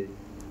good.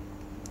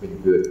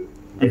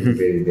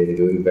 Been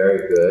doing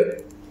very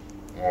good.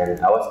 And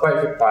I was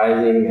quite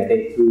surprising. I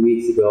think 2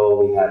 weeks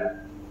ago we had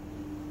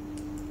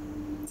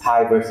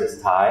Thai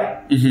versus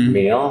Thai,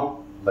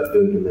 male, but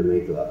doing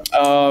MMA club.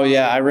 Oh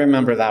yeah, I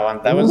remember that one.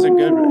 That was a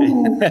good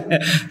one.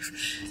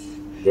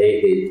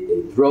 They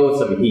throw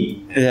some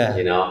heat. Yeah.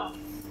 You know,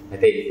 I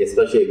think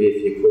especially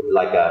if you put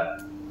like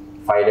a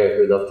fighter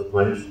who loves to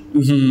punch,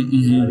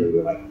 you know, they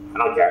were like, I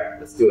don't care,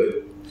 let's do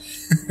it.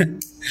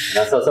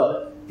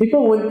 So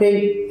people would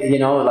think, you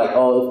know, like,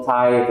 oh,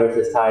 Thai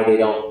versus Thai, they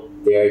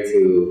don't dare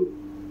to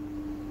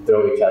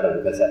throw each other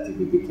because they have to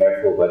be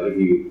careful. But if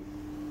you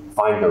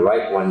find the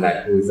right one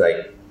who's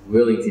like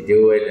willing to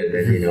do it and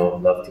then, you know,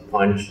 love to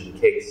punch and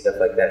kick, stuff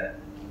like that,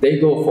 they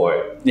go for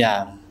it.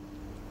 Yeah.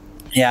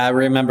 Yeah, I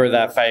remember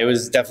that fight. It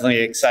was definitely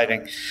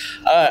exciting.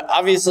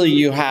 Obviously,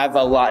 you have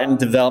a lot in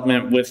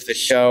development with the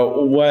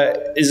show.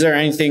 Is there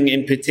anything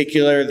in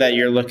particular that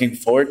you're looking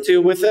forward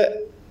to with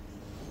it?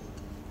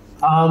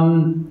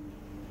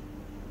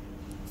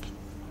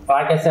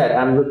 Like I said,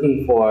 I'm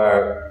looking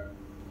for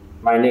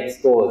my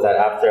next goal is that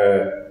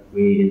after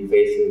we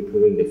face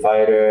improving the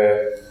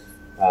fighter,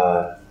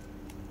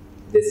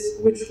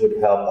 which would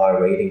help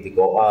our rating to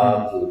go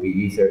up. It would be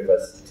easier for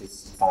us to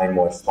find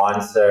more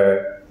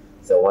sponsor.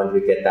 So once we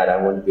get that, I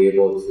want to be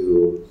able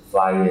to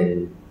fly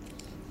in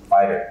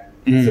fighter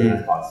as soon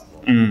as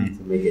possible to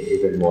make it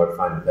even more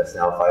fun, because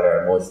now fighter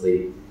are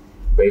mostly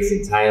based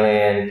in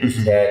Thailand,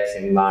 Phuket,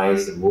 Chiang Mai,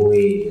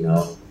 Samui, you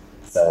know.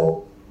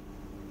 So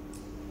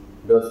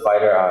those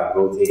fighters are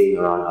rotating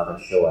around other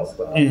shows as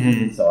well.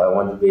 So I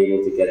want to be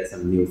able to get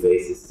some new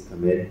faces to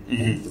come in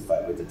and to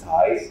fight with the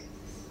Thais,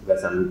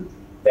 because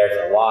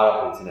there's a lot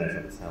of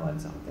international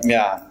talents out there.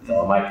 Yeah.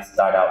 So I might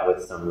start out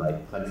with some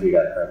like country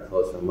that are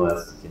close from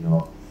us, you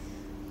know,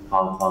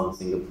 Hong Kong,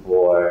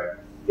 Singapore,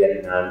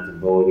 Vietnam,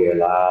 Cambodia,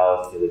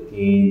 Laos,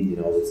 Philippines. You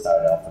know, we'll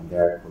start out from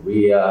there,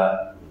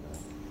 Korea,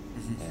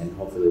 you know, and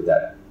hopefully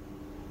that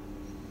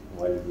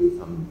when we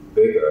become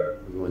bigger,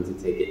 we want to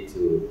take it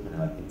to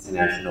kind of like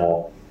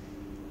international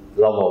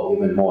level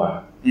even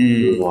more.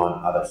 Move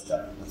on other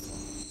stuff.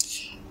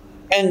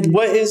 And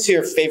what is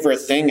your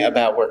favorite thing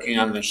about working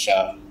on the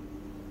show?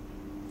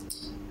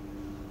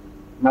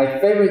 My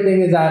favorite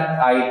thing is that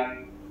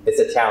it's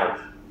a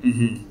challenge.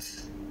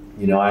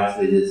 You know,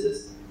 actually,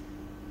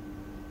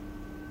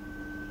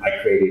 I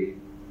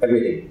created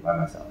everything by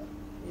myself.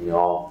 You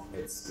know,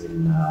 it's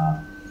been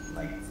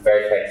like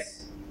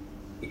Fairtex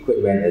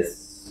equipment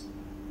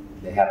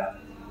they have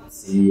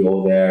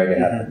CEO there, they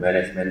have the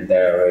management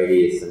there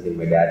already. It's something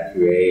my dad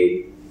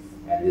created,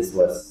 and this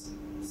was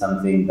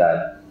something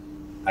that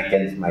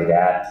against my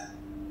dad's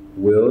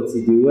will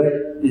to do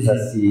it,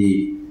 because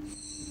he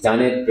done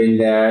it, been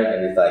there,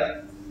 and it's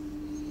like,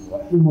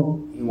 what he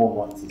won't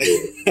want to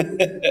do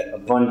it. A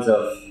bunch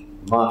of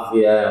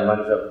mafia, a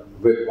bunch of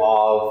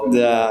rip-off,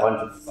 a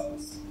bunch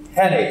of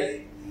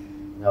headache.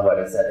 No, but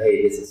I said,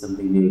 hey, this is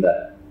something new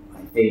that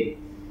I think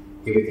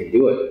if we can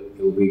do it,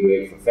 it will be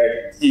great for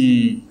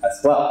Fairtex as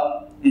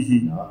well.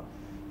 You know?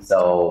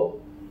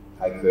 So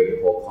I created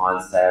the whole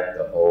concept,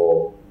 the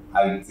whole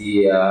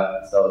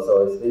idea.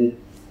 So it's been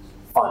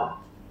fun.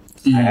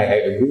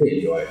 I really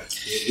enjoy it.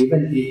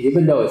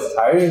 Even though it's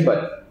tiring,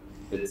 but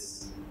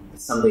it's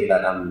something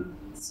that I'm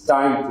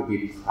starting to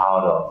be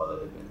proud of a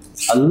little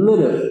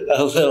bit.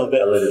 A little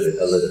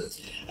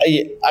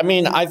bit. I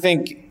mean, I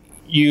think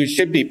you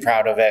should be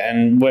proud of it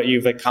and what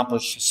you've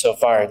accomplished so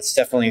far. It's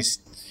definitely,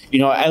 you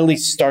know, at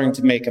least starting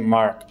to make a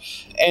mark.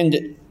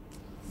 And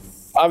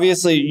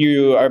obviously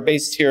you are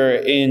based here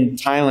in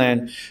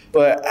Thailand,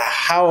 but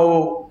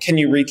how can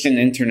you reach an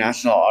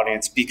international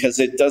audience? Because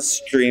it does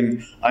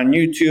stream on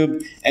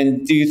YouTube.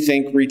 And do you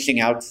think reaching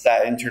out to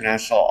that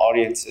international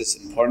audience is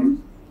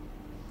important?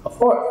 Of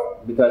course,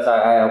 because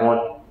I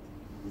want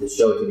the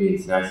show to be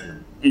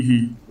international,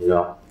 you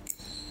know,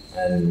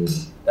 and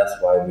that's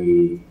why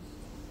we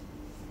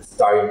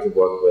starting to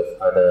work with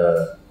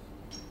other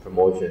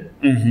promotion,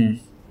 you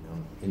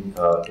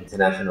know,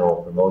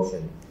 international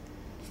promotion,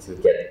 to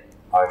get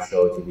our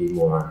show to be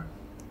more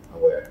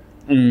aware.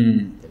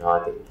 You know,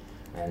 I think,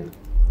 and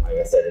like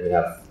I said, we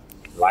have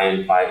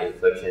Lion Fight,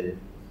 Infliction,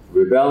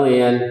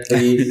 Rebellion,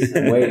 Please,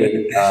 I'm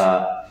waiting,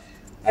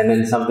 and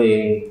then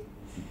something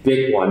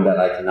big one that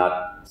I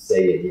cannot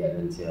say it yet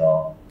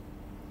until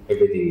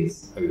everything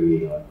is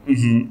agreed on.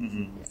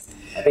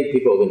 I think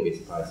people are going to be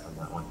surprised on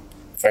that one.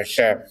 For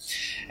sure.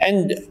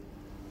 And,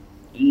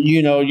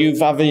 you know,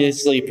 you've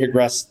obviously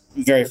progressed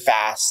very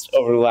fast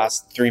over the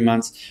last 3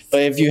 months.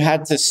 But if you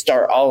had to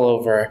start all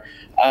over,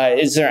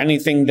 is there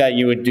anything that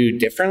you would do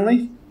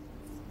differently?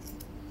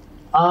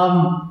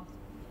 I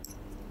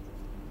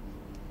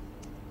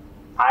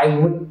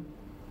would,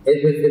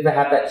 if I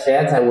have that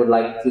chance, I would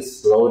like to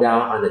slow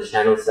down on the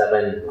Channel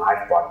 7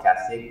 live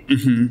broadcasting.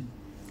 Mm-hmm.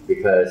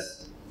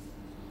 Because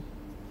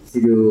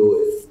to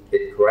do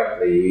it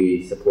correctly,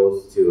 you're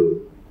supposed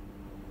to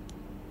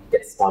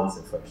get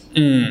sponsored first.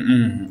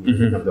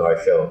 Mm-hmm. Come to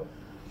our show.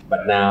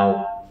 But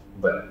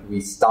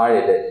we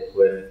started it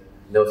with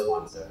no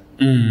sponsor.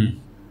 Mm-hmm.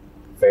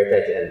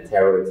 Fairtex and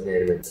Terror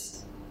Entertainment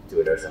just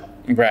do it ourselves.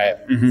 Right.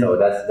 Mm-hmm. So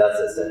that's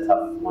just a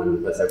tough one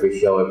because every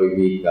show, every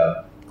week,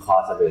 the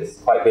cost of it is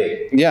quite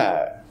big.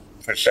 Yeah,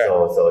 for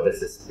sure. So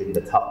this has been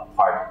the tough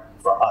part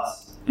for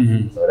us.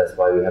 Mm-hmm. So that's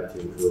why we have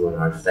to improve on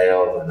our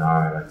sales and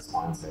our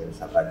sponsors and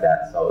stuff like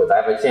that. So if I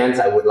have a chance,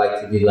 I would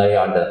like to delay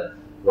on the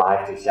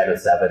live to Channel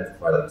 7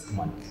 for 2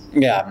 months.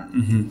 Yeah.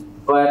 Mm-hmm.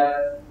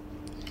 But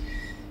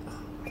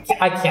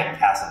I can't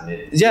pass on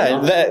it. Yeah,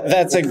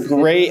 that's a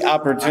great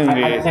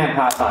opportunity. I can't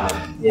pass on it.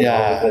 You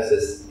know, because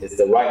it's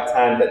the right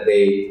time that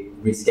they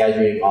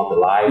rescheduling all the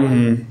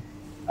live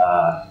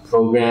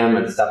program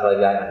and stuff like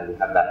that, and we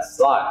have that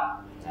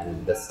slot.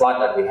 And the slot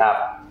that we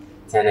have,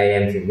 10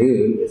 a.m. to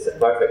noon, is a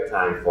perfect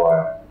time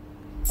for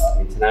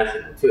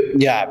international too.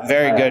 Yeah,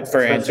 very good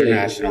for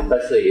international.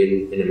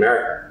 Especially in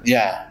America.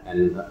 Yeah.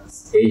 And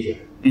Asia.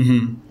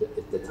 Mm-hmm.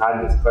 The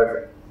time is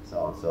perfect.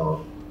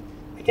 So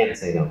I can't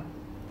say no.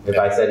 If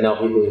I said no,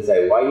 people would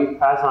say, why you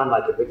pass on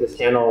like the biggest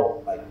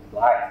channel like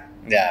live?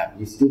 Yeah.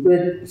 You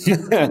stupid?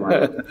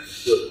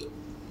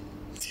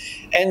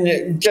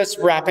 And just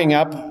wrapping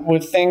up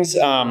with things,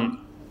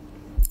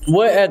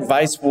 what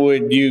advice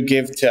would you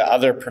give to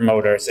other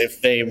promoters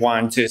if they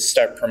want to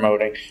start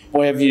promoting?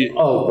 What have you?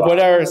 What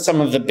are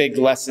some of the big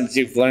lessons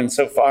you've learned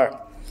so far?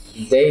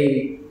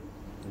 They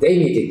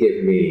need to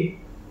give me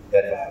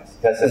advice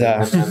because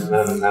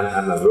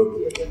I'm a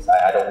rookie at this.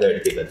 I don't dare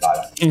to give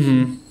advice.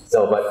 Mm-hmm.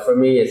 So, but for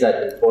me, is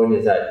that the point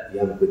is that you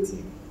have a good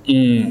team.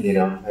 You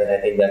know, I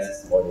think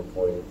that's the most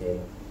important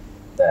thing,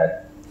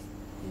 that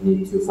you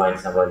need to find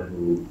someone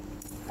who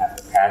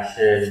has the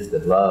passion, the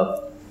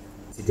love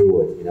to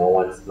do it. You know,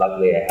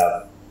 luckily I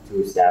have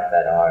 2 staff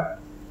that are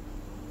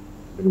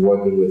been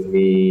working with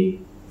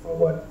me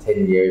for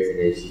 10 years, and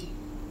then she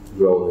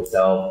grew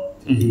herself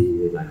to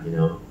be like, you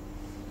know,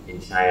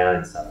 in China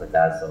and stuff like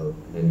that. So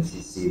then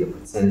she see the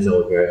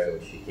potential here, so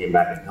she came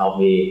back and helped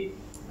me.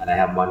 And I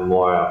have one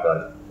more of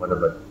one of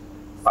the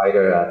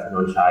fighter,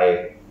 Tanon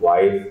Chai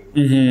wife.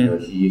 You know,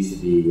 she used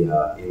to be in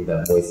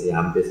the Muay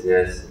Siam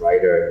business,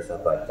 writer and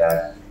stuff like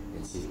that,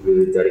 and she's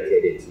really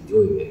dedicated to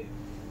doing it.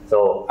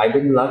 So I've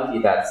been lucky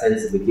that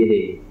since the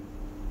beginning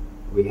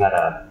we had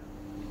a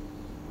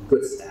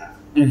good staff,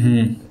 I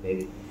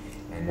think,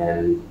 and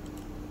then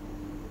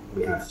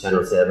we have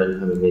Channel 7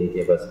 coming in,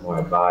 give us more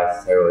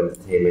advice, Terror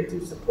Entertainment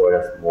to support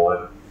us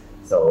more.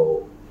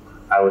 So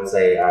I would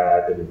say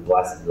I've been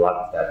blessed and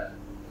lucky that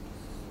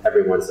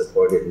everyone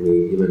supported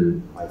me.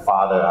 Even my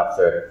father,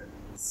 after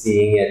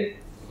seeing it,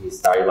 he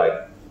started like,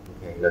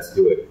 okay, let's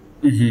do it.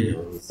 You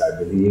know, he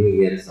started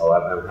believing it. So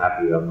I'm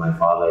happy of my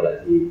father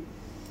that he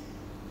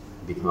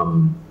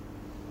become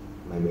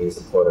my main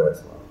supporter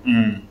as well.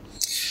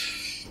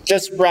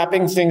 Just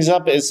wrapping things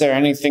up, is there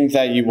anything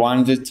that you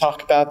wanted to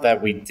talk about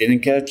that we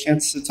didn't get a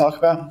chance to talk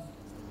about?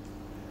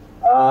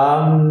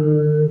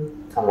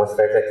 Come watch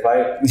Fairtex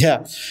Fight.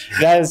 Yeah,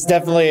 that is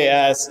definitely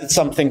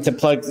something to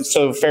plug.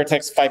 So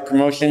Fairtex Fight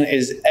promotion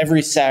is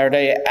every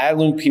Saturday at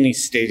Lumpini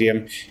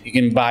Stadium. You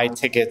can buy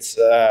tickets.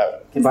 You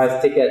can buy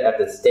a ticket at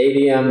the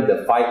stadium.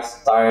 The fights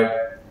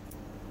start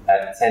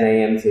at 10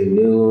 a.m. to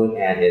noon,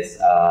 and it's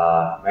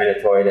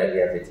mandatory that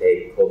you have to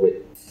take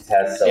COVID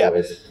test, so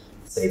it's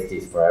safety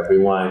for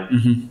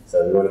everyone.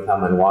 So you want to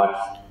come and watch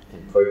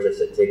and purchase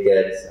a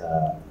ticket.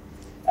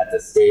 At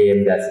the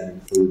stadium, that's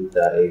include the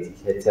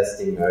ATK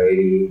testing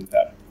already.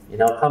 You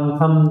know,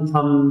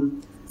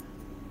 come,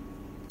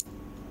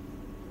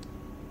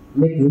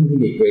 make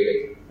Lumpini great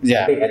again.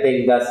 Yeah, I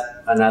think that's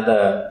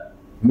another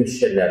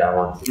mission that I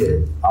want to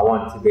do. I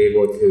want to be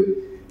able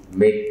to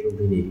make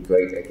Lumpini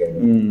great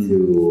again,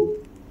 to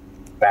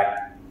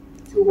back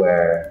to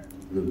where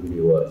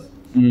Lumpini was.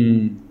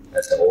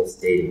 At the old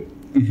stadium.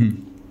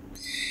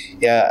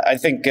 Yeah, I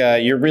think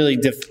you're really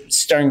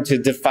starting to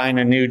define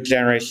a new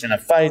generation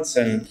of fights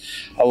and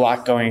a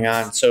lot going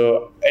on.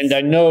 So, and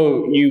I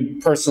know you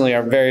personally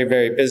are very,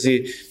 very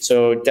busy,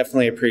 so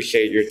definitely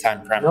appreciate your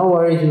time, Prem. No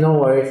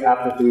worries.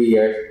 After 3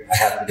 years, I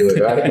have to do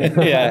it, right?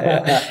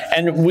 yeah.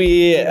 And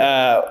we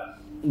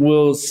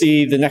will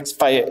see the next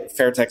fight,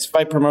 Fairtex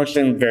Fight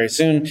promotion, very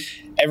soon,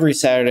 every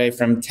Saturday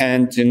from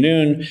 10 to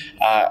noon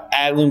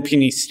at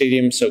Lumpini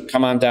Stadium. So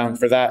come on down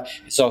for that.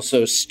 It's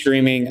also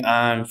streaming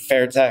on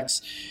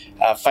Fairtex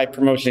Fight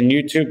Promotion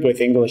YouTube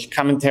with English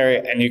commentary,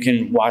 and you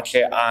can watch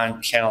it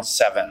on Channel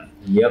 7.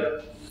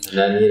 Yep. And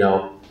then, you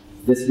know,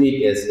 this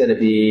week is going to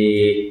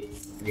be,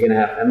 you're going to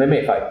have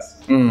MMA fights.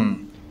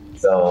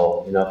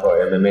 So, you know, for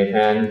MMA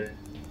fan,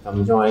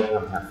 come join,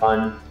 come have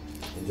fun,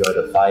 enjoy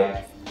the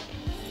fight.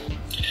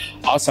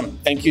 Awesome.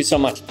 Thank you so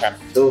much, Prem.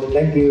 So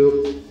thank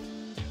you.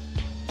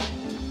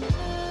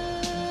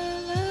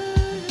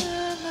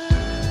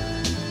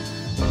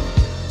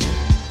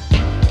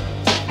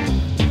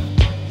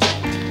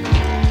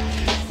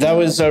 That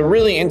was a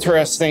really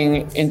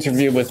interesting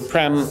interview with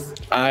Prem.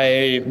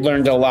 I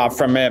learned a lot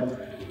from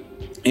it.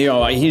 You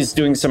know, he's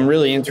doing some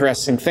really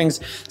interesting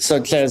things,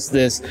 such as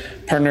this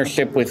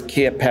partnership with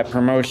Kia Pet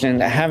Promotion,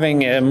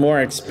 having a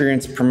more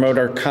experienced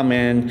promoter come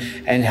in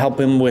and help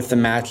him with the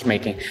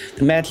matchmaking.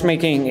 The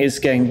matchmaking is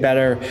getting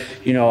better.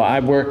 You know, I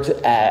worked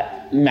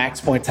at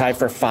Max Muay Thai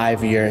for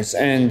 5 years,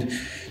 and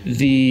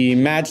the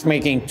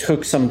matchmaking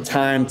took some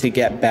time to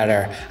get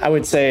better. I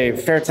would say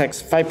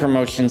Fairtex Fight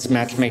Promotions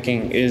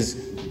matchmaking is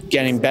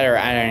getting better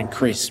at an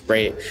increased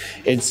rate.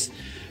 It's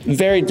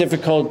very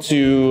difficult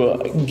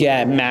to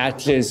get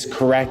matches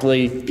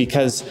correctly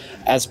because,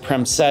 as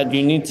Prem said,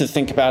 you need to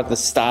think about the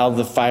style of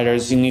the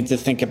fighters, you need to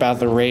think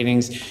about the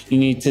ratings, you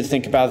need to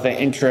think about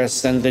the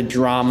interest and the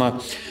drama.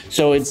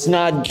 So it's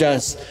not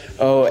just,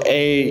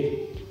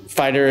 A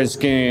fighter is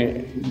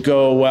going to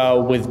go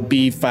well with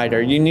B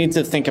fighter. You need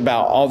to think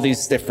about all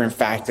these different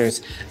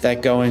factors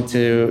that go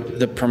into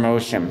the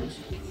promotion.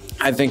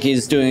 I think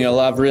he's doing a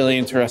lot of really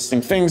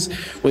interesting things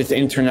with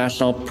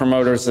international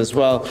promoters as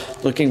well.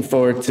 Looking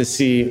forward to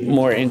see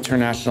more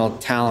international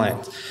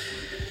talent.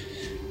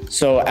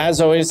 So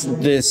as always,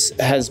 this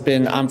has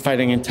been I'm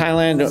Fighting in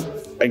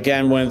Thailand.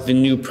 Again, one of the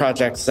new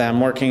projects that I'm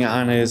working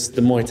on is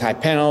the Muay Thai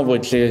panel,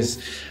 which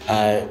is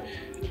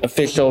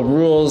official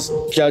rules,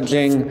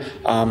 judging,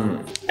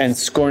 and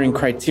scoring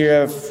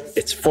criteria.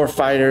 It's for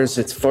fighters,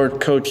 it's for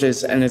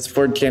coaches, and it's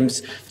for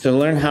gyms to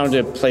learn how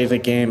to play the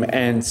game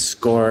and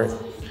score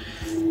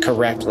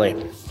correctly.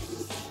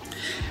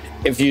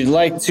 If you'd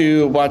like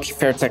to watch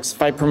Fairtex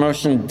Fight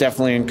Promotion,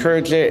 definitely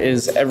encourage it. It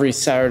is every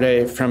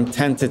Saturday from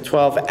 10 to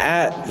 12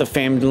 at the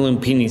famed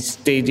Lumpini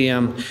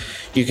Stadium.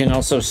 You can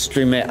also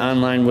stream it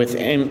online with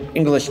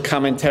English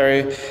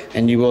commentary,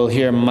 and you will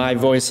hear my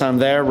voice on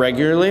there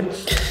regularly.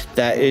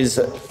 That is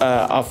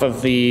off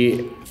of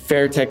the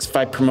Fairtex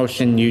Fight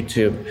Promotion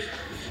YouTube.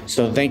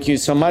 So thank you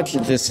so much.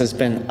 This has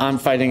been I'm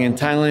Fighting in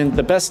Thailand,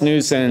 the best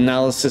news and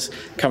analysis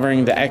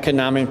covering the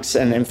economics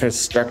and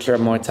infrastructure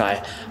of Muay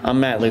Thai. I'm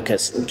Matt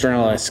Lucas,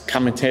 journalist,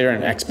 commentator,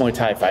 and ex-Muay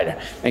Thai fighter.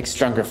 Make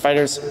stronger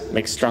fighters,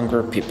 make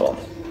stronger people.